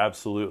 Driller,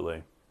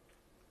 absolutely.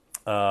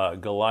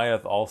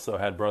 Goliath also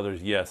had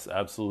brothers. Yes,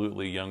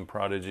 absolutely. Young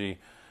Prodigy.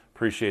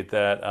 Appreciate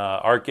that.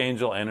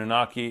 Archangel,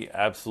 Anunnaki,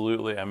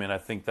 absolutely. I mean, I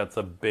think that's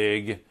a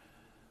big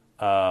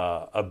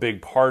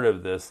part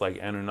of this. Like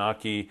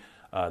Anunnaki,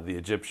 the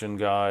Egyptian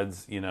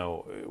gods.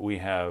 We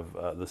have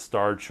the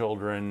star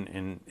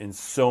children in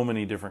so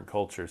many different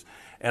cultures.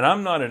 And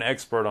I'm not an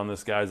expert on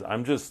this, guys.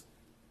 I'm just,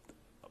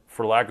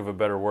 for lack of a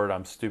better word,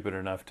 I'm stupid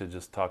enough to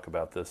just talk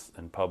about this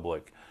in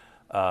public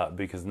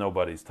because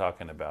nobody's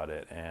talking about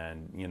it.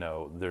 And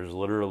there's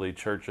literally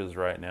churches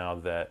right now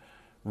that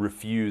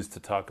refuse to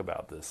talk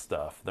about this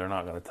stuff. They're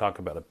not going to talk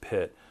about a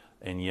pit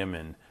in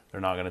Yemen.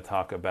 They're not going to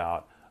talk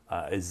about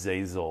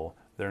Azazel.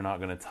 They're not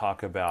going to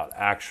talk about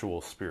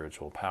actual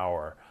spiritual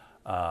power.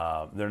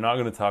 They're not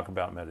going to talk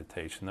about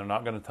meditation. They're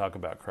not going to talk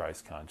about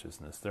Christ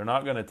consciousness. They're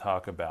not going to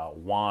talk about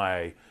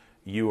why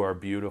you are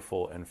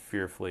beautiful and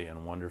fearfully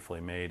and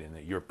wonderfully made and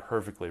that you're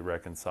perfectly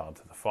reconciled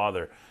to the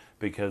Father.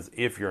 Because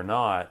if you're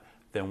not,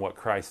 then what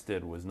Christ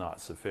did was not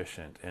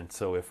sufficient. And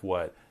so if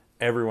what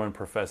everyone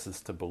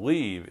professes to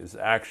believe is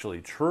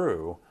actually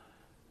true,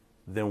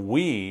 then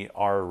we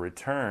are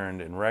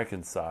returned and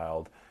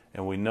reconciled,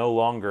 and we no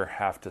longer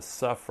have to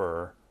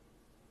suffer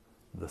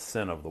the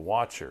sin of the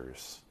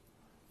watchers,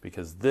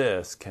 because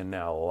this can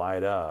now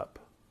light up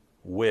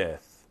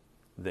with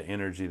the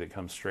energy that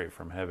comes straight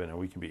from heaven, and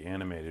we can be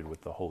animated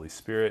with the Holy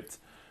Spirit.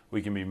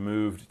 We can be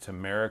moved to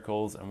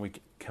miracles, and we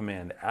can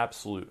command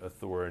absolute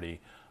authority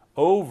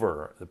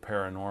over the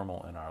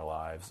paranormal in our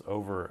lives,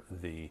 over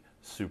the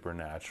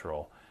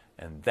supernatural.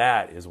 And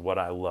that is what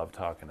I love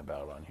talking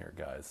about on here,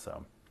 guys.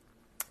 So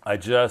I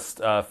just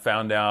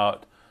found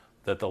out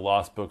that the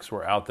Lost Books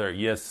were out there.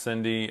 Yes,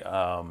 Cindy.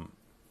 Of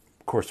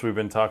course, we've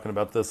been talking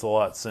about this a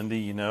lot, Cindy,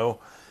 you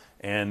know.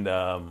 And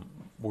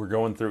we're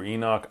going through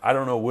Enoch. I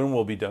don't know when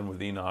we'll be done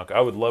with Enoch.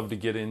 I would love to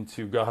get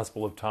into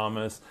Gospel of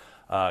Thomas,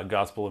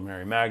 Gospel of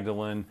Mary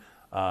Magdalene,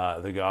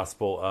 the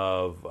Gospel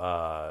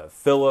of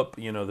Philip.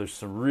 You know, there's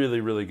some really,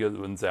 really good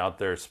ones out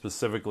there,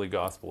 specifically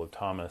Gospel of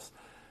Thomas,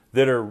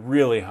 that are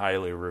really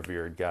highly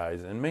revered,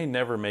 guys, and may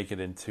never make it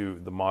into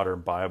the modern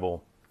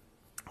Bible,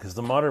 because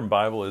the modern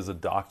Bible is a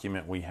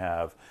document we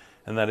have,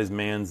 and that is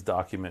man's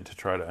document to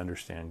try to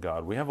understand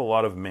God. We have a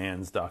lot of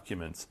man's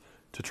documents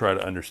to try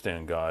to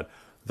understand God.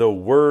 The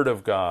Word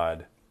of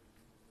God,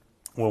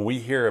 when we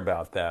hear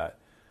about that,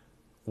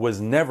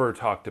 was never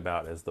talked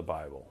about as the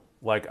Bible.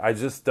 Like, I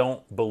just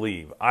don't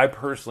believe, I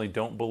personally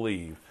don't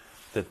believe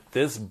that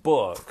this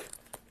book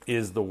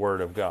is the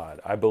Word of God.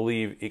 I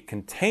believe it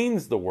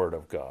contains the Word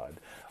of God.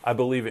 I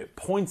believe it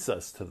points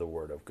us to the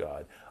Word of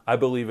God. I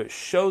believe it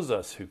shows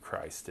us who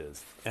Christ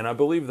is. And I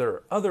believe there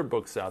are other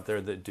books out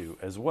there that do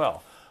as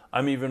well.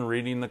 I'm even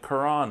reading the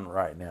Quran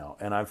right now,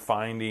 and I'm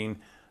finding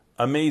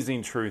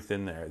amazing truth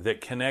in there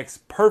that connects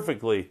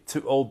perfectly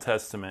to Old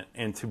Testament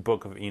and to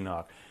Book of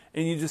Enoch.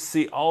 And you just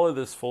see all of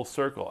this full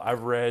circle.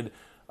 I've read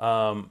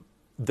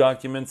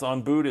documents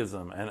on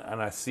Buddhism,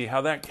 and I see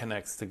how that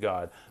connects to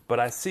God. But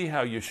I see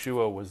how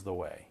Yeshua was the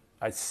way.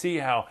 I see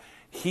how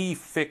he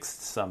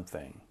fixed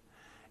something.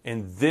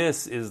 And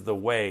this is the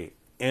way.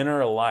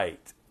 Inner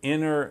light,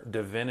 inner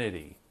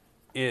divinity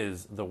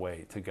is the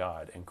way to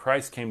God. And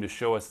Christ came to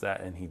show us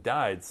that, and he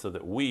died so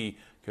that we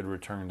could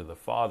return to the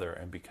Father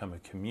and become a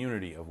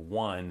community of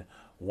one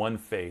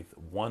faith,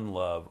 one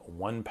love,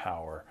 one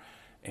power.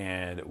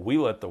 And we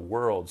let the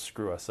world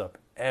screw us up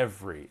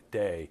every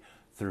day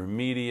through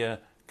media,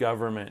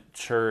 government,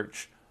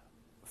 church,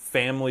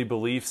 family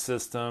belief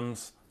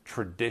systems,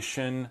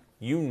 tradition,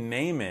 you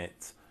name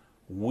it,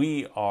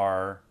 we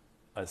are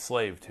a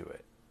slave to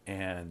it.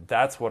 And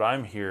that's what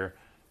I'm here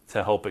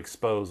to help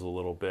expose a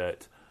little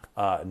bit.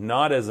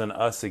 Not as an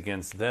us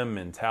against them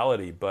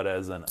mentality, but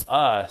as an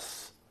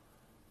us,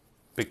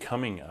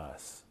 becoming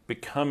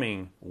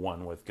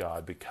one with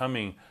God,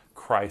 becoming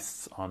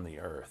Christ's on the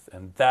earth.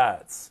 And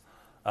that's,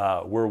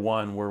 we're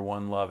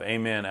one love.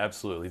 Amen,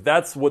 absolutely.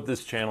 That's what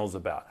this channel is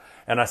about.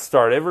 And I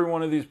start every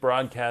one of these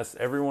broadcasts,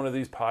 every one of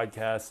these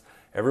podcasts,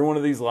 every one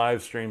of these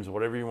live streams,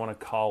 whatever you want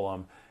to call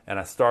them, and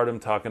I start them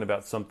talking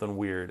about something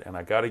weird, and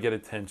I got to get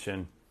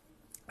attention.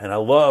 And I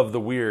love the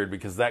weird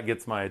because that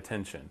gets my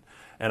attention.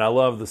 And I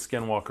love the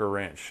Skinwalker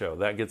Ranch show.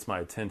 That gets my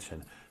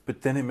attention.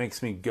 But then it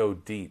makes me go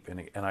deep.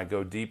 And I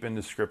go deep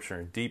into Scripture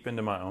and deep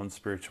into my own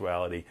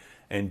spirituality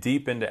and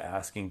deep into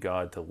asking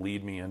God to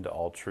lead me into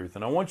all truth.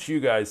 And I want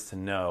you guys to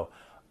know,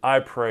 I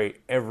pray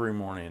every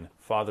morning,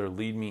 Father,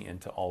 lead me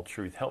into all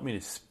truth. Help me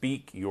to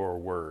speak your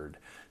word,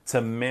 to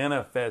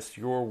manifest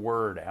your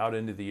word out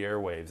into the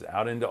airwaves,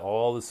 out into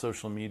all the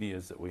social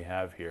medias that we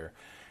have here.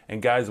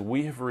 And guys,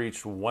 we have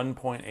reached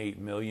 1.8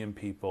 million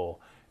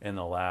people in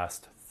the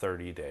last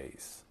 30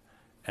 days.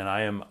 And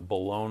I am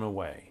blown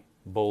away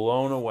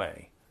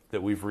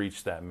that we've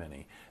reached that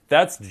many.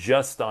 That's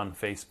just on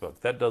Facebook.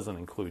 That doesn't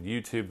include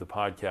YouTube, the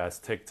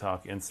podcast,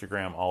 TikTok,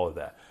 Instagram, all of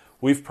that.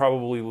 We've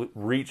probably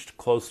reached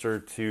closer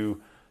to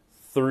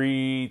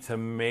 3 to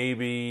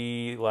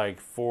maybe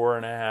like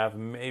 4.5,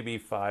 maybe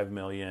 5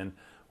 million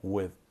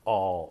with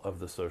all of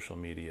the social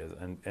medias.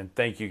 And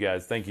thank you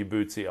guys. Thank you,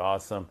 Bootsy.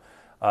 Awesome.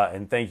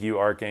 And thank you,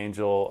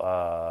 Archangel.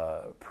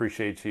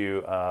 Appreciate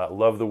you.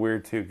 Love the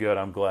weird too. Good.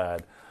 I'm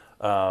glad.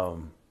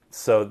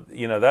 So,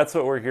 you know, that's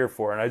what we're here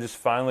for. And I just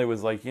finally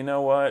was like, you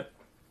know what?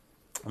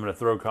 I'm going to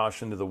throw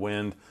caution to the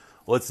wind.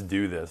 Let's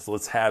do this.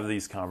 Let's have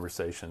these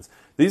conversations.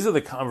 These are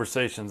the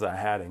conversations I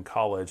had in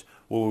college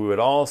where we would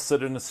all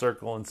sit in a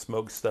circle and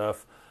smoke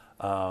stuff.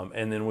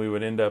 And then we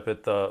would end up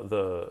at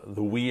the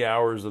wee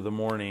hours of the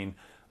morning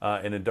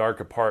in a dark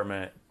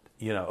apartment,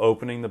 you know,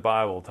 opening the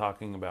Bible,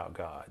 talking about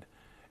God.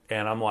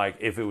 And I'm like,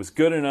 if it was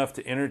good enough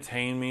to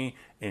entertain me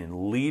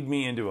and lead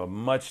me into a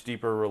much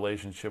deeper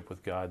relationship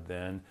with God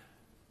then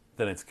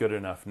it's good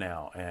enough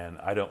now. And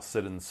I don't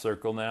sit in the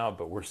circle now,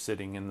 but we're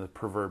sitting in the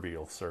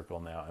proverbial circle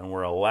now. And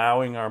we're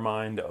allowing our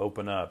mind to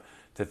open up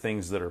to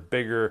things that are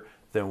bigger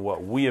than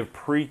what we have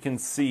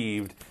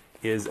preconceived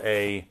is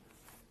a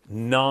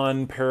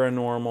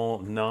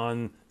non-paranormal,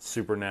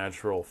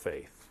 non-supernatural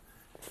faith.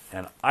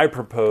 And I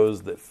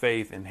propose that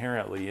faith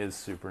inherently is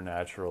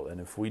supernatural. And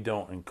if we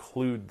don't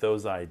include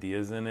those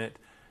ideas in it,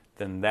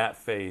 then that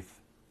faith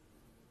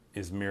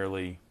is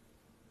merely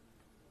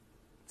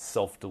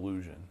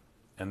self-delusion.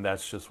 And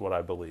that's just what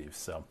I believe.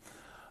 So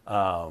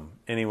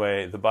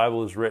anyway, the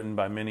Bible is written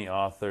by many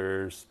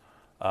authors,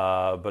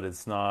 but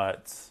it's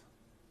not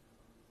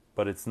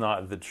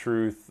the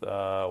truth.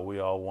 We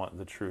all want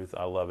the truth.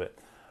 I love it.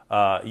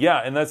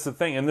 And that's the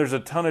thing. And there's a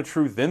ton of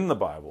truth in the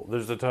Bible.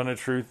 There's a ton of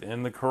truth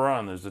in the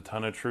Quran. There's a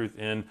ton of truth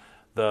in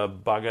the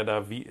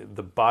Bhagavad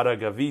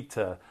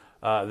Gita.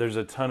 There's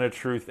a ton of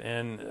truth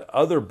in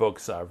other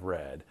books I've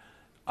read.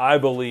 I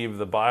believe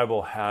the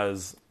Bible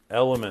has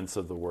elements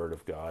of the Word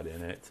of God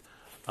in it.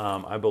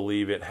 I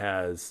believe it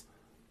has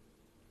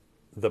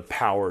the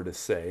power to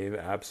save,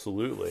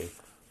 absolutely.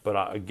 But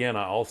I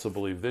also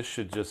believe this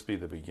should just be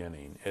the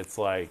beginning. It's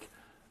like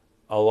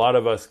a lot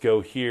of us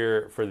go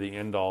here for the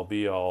end-all,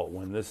 be-all,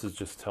 when this is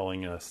just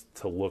telling us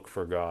to look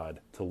for God,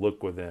 to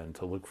look within,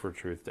 to look for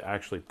truth, to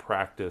actually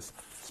practice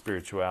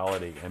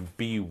spirituality and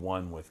be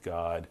one with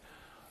God.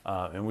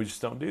 And we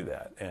just don't do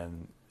that.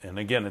 And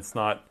again, it's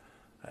not...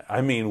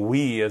 I mean,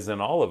 we as in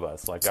all of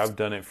us, like I've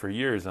done it for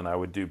years, and I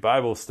would do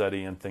Bible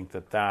study and think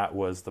that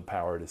was the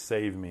power to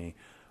save me,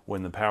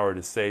 when the power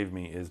to save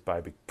me is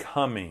by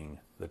becoming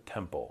the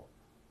temple,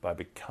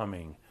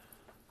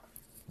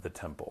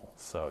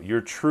 So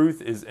your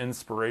truth is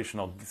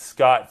inspirational.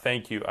 Scott,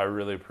 thank you. I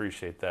really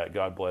appreciate that.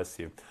 God bless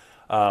you.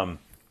 I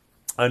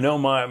know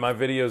my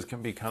videos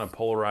can be kind of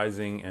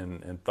polarizing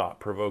and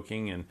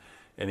thought-provoking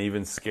and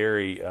even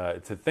scary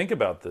to think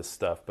about this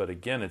stuff, but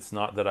again, it's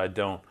not that I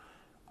don't.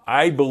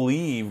 I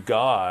believe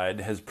God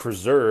has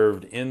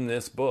preserved in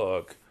this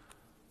book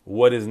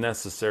what is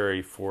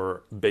necessary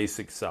for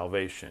basic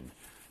salvation.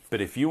 But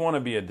if you want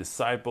to be a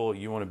disciple,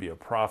 you want to be a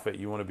prophet,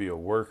 you want to be a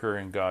worker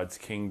in God's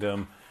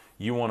kingdom,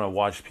 you want to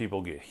watch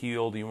people get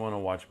healed, you want to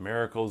watch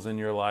miracles in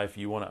your life,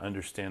 you want to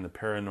understand the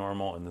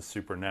paranormal and the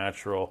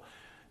supernatural,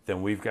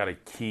 then we've got to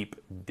keep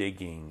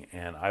digging.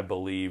 And I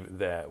believe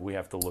that we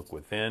have to look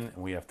within,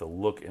 and we have to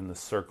look in the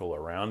circle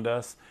around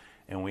us.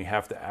 And we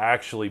have to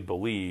actually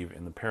believe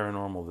in the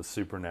paranormal, the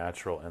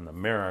supernatural, and the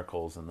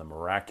miracles and the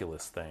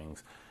miraculous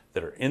things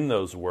that are in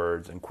those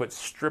words, and quit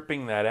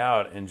stripping that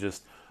out and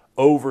just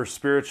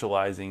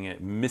over-spiritualizing it,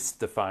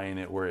 mystifying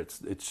it where it's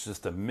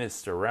just a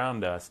mist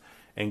around us,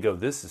 and go,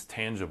 this is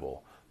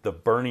tangible. The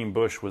burning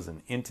bush was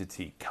an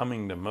entity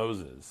coming to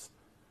Moses.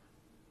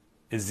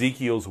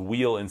 Ezekiel's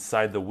wheel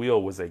inside the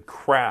wheel was a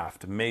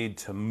craft made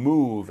to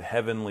move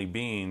heavenly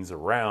beings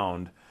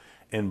around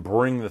and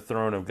bring the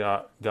throne of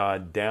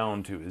God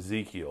down to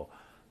Ezekiel.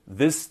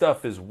 This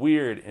stuff is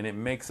weird, and it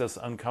makes us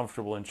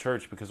uncomfortable in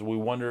church because we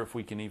wonder if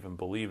we can even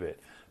believe it.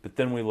 But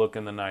then we look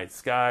in the night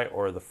sky,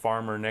 or the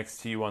farmer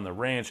next to you on the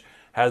ranch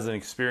has an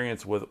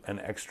experience with an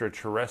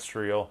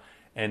extraterrestrial,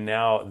 and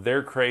now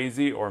they're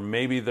crazy, or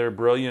maybe they're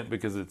brilliant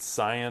because it's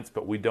science,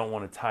 but we don't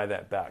want to tie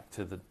that back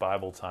to the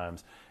Bible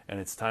times, and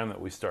it's time that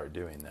we start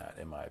doing that,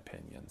 in my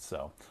opinion.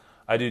 So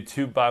I do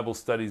 2 Bible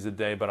studies a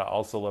day, but I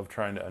also love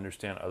trying to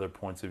understand other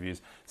points of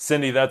views.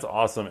 Cindy, that's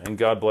awesome, and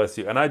God bless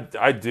you. And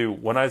I do,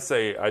 when I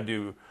say I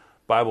do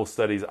Bible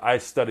studies, I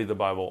study the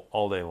Bible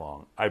all day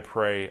long. I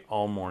pray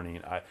all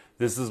morning.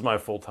 This is my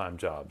full-time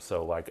job.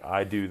 So, like,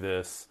 I do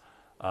this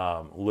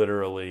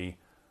literally.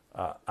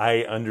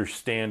 I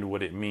understand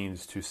what it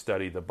means to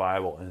study the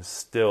Bible and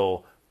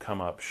still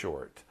come up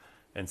short.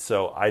 And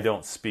so I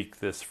don't speak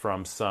this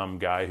from some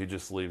guy who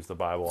just leaves the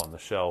Bible on the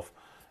shelf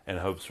and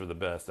hopes for the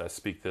best. I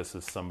speak this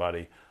as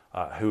somebody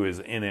who is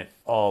in it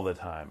all the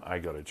time. I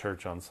go to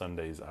church on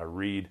Sundays. I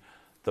read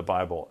the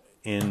Bible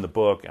in the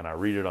book, and I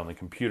read it on the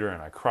computer,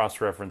 and I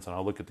cross-reference, and I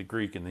look at the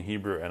Greek and the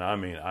Hebrew, and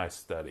I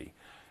study.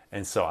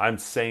 And so I'm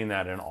saying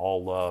that in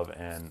all love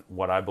and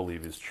what I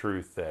believe is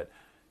truth,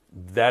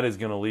 that is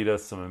going to lead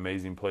us some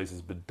amazing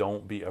places, but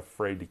don't be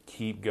afraid to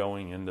keep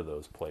going into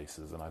those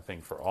places. And I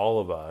think for all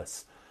of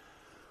us,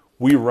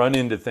 we run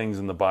into things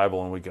in the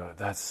Bible and we go,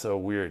 that's so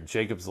weird.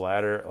 Jacob's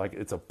ladder, like,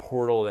 it's a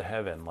portal to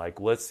heaven.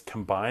 Like, let's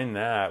combine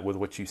that with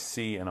what you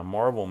see in a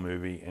Marvel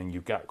movie, and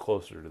you got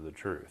closer to the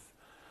truth.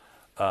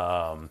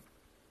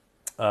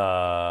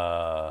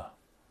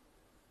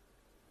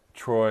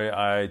 Troy,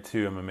 I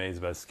too am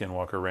amazed by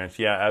Skinwalker Ranch.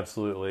 Yeah,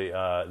 absolutely.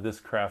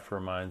 This craft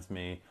reminds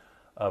me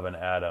of an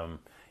atom.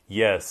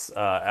 Yes,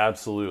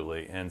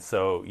 absolutely. And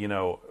so,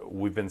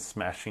 we've been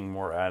smashing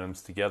more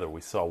atoms together.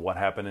 We saw what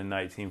happened in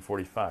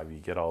 1945. You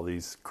get all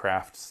these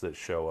crafts that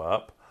show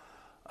up,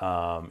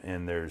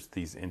 and there's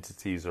these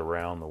entities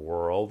around the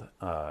world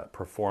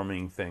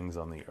performing things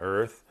on the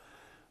earth.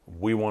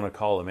 We want to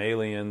call them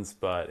aliens,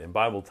 but in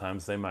Bible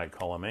times, they might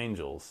call them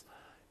angels.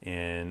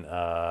 And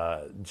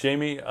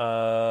Jamie,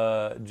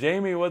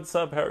 what's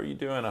up? How are you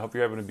doing? I hope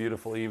you're having a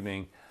beautiful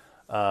evening.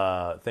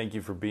 Thank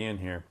you for being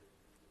here.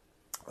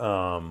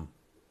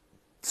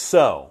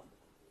 So,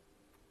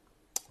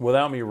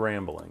 without me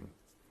rambling,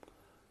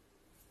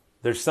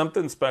 there's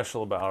something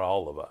special about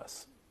all of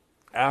us.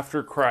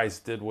 After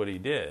Christ did what he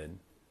did,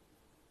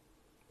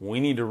 we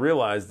need to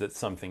realize that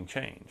something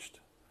changed.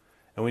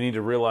 And we need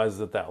to realize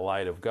that that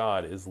light of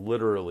God is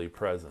literally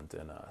present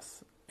in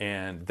us.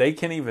 And they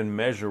can even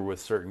measure with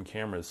certain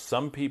cameras.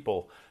 Some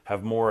people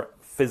have more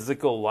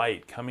physical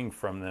light coming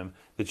from them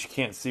that you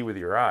can't see with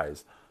your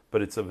eyes,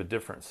 but it's of a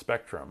different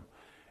spectrum.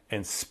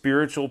 And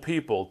spiritual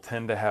people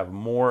tend to have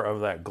more of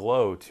that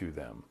glow to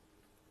them.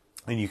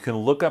 And you can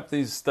look up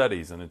these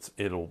studies and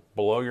it'll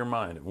blow your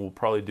mind. We'll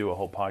probably do a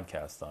whole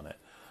podcast on it.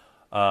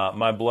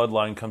 My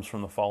bloodline comes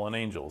from the fallen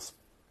angels.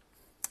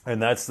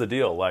 And that's the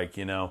deal. Like,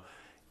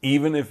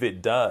 even if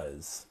it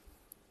does,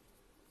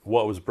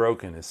 what was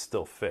broken is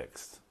still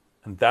fixed.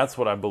 And that's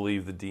what I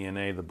believe the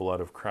DNA, the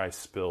blood of Christ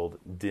spilled,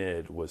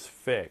 did, was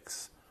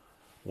fix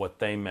what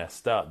they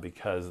messed up,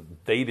 because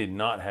they did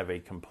not have a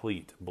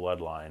complete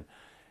bloodline.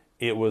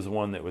 It was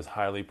one that was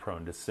highly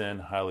prone to sin,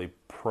 highly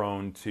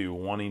prone to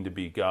wanting to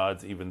be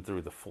gods even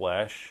through the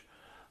flesh,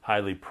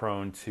 highly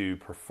prone to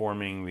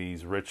performing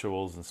these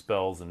rituals and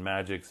spells and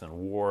magics and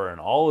war and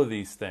all of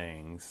these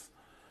things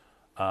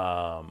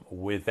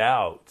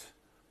without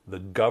the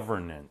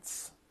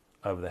governance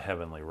of the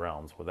heavenly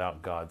realms,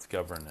 without God's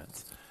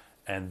governance.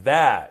 And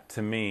that,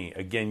 to me,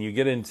 again, you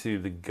get into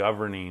the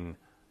governing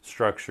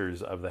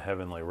structures of the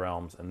heavenly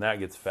realms, and that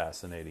gets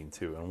fascinating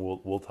too. And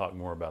we'll talk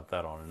more about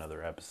that on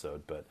another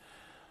episode. But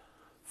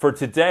for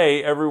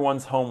today,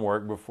 everyone's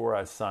homework before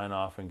I sign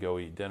off and go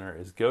eat dinner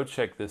is go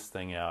check this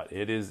thing out.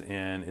 This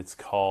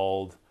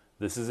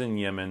is in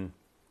Yemen,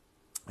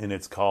 and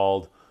it's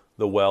called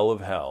The Well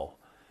of Hell.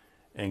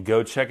 And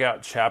go check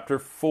out chapter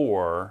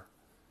 4,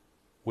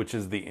 which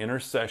is the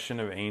intercession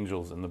of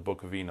angels in the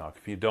book of Enoch.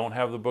 If you don't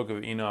have the book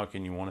of Enoch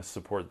and you want to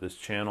support this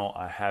channel,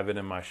 I have it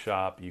in my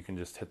shop. You can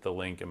just hit the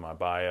link in my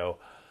bio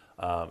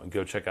and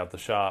go check out the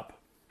shop.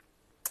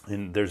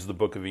 And there's the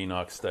book of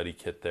Enoch study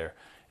kit there.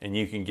 And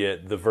you can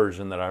get the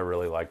version that I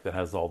really like that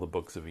has all the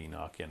books of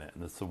Enoch in it.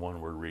 And it's the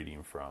one we're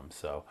reading from.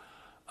 So,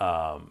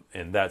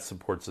 and that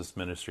supports this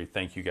ministry.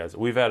 Thank you guys.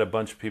 We've had a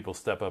bunch of people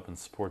step up and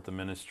support the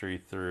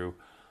ministry through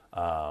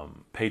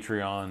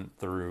Patreon,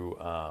 through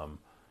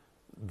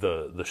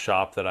the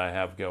shop that I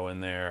have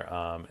going there,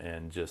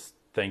 and just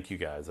thank you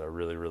guys. I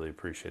really, really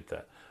appreciate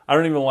that. I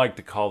don't even like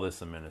to call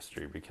this a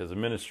ministry, because a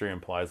ministry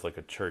implies like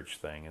a church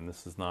thing, and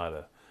this is not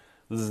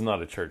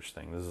a church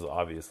thing. This is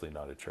obviously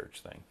not a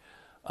church thing.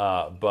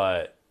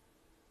 But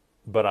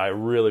I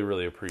really,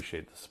 really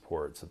appreciate the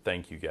support. So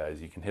thank you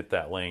guys. You can hit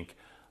that link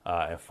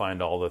and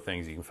find all the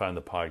things. You can find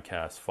the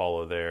podcast,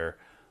 follow there,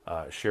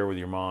 share with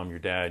your mom, your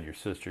dad, your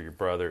sister, your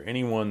brother,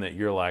 anyone that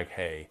you're like,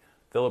 hey,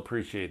 they'll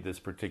appreciate this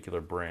particular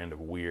brand of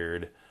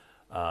weird.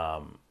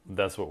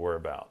 That's what we're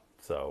about.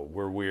 So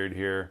we're weird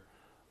here.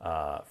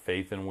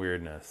 Faith and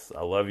weirdness.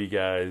 I love you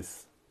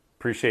guys.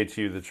 Appreciate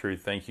you, the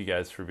truth. Thank you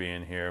guys for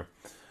being here.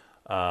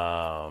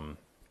 And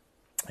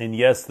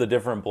yes, the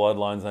different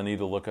bloodlines. I need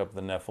to look up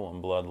the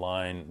Nephilim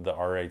bloodline, the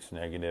RH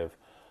negative.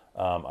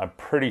 I'm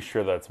pretty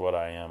sure that's what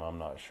I am. I'm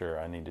not sure.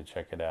 I need to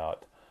check it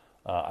out.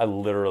 I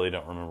literally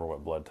don't remember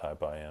what blood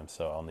type I am,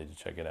 so I'll need to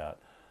check it out.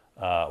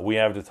 We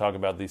have to talk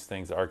about these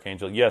things.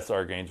 Archangel. Yes,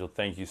 Archangel.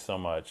 Thank you so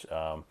much.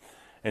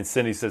 And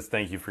Cindy says,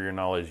 thank you for your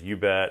knowledge. You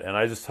bet. And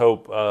I just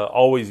hope,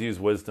 always use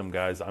wisdom,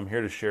 guys. I'm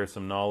here to share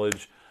some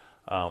knowledge.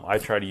 I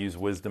try to use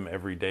wisdom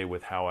every day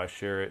with how I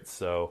share it.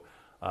 So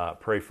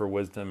pray for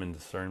wisdom and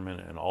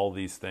discernment and all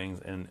these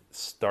things, and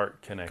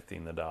start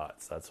connecting the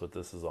dots. That's what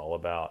this is all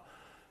about.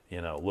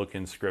 Look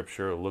in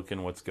scripture, look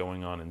in what's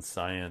going on in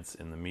science,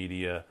 in the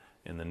media,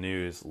 in the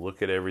news.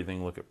 Look at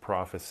everything. Look at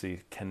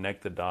prophecy.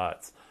 Connect the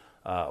dots.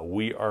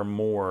 We are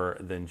more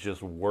than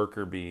just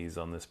worker bees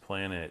on this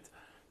planet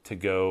to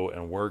go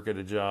and work at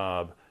a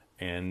job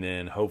and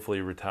then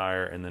hopefully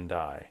retire and then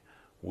die.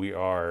 We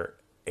are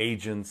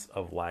agents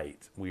of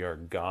light. We are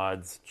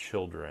God's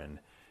children,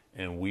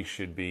 and we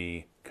should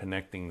be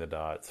connecting the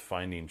dots,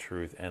 finding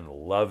truth, and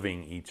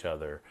loving each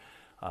other.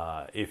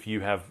 If you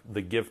have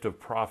the gift of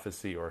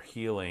prophecy or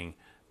healing,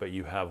 but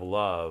you have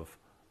love,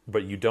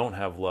 but you don't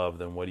have love,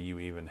 then what do you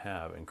even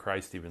have? And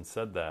Christ even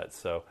said that.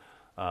 So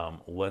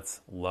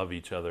let's love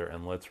each other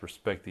and let's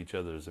respect each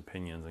other's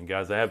opinions. And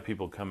guys, I have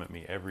people come at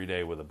me every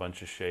day with a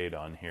bunch of shade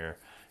on here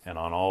and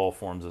on all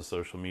forms of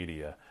social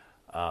media.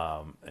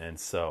 And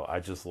so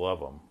I just love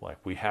them. Like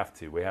we have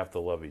to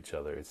love each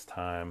other. It's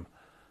time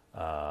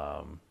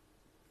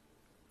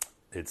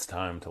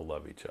to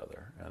love each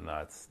other. And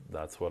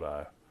that's what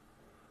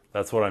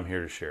I'm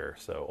here to share.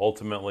 So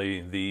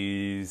ultimately,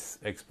 these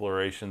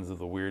explorations of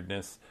the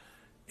weirdness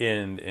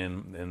end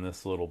in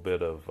this little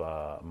bit of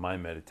my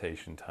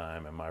meditation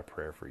time and my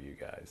prayer for you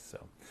guys.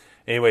 So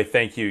anyway,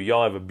 thank you.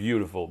 Y'all have a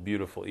beautiful,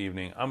 beautiful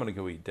evening. I'm going to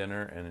go eat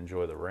dinner and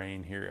enjoy the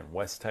rain here in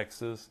West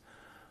Texas.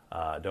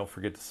 Don't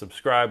forget to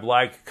subscribe,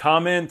 like,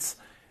 comment,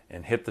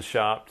 and hit the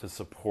shop to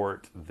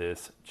support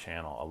this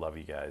channel. I love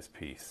you guys.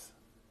 Peace.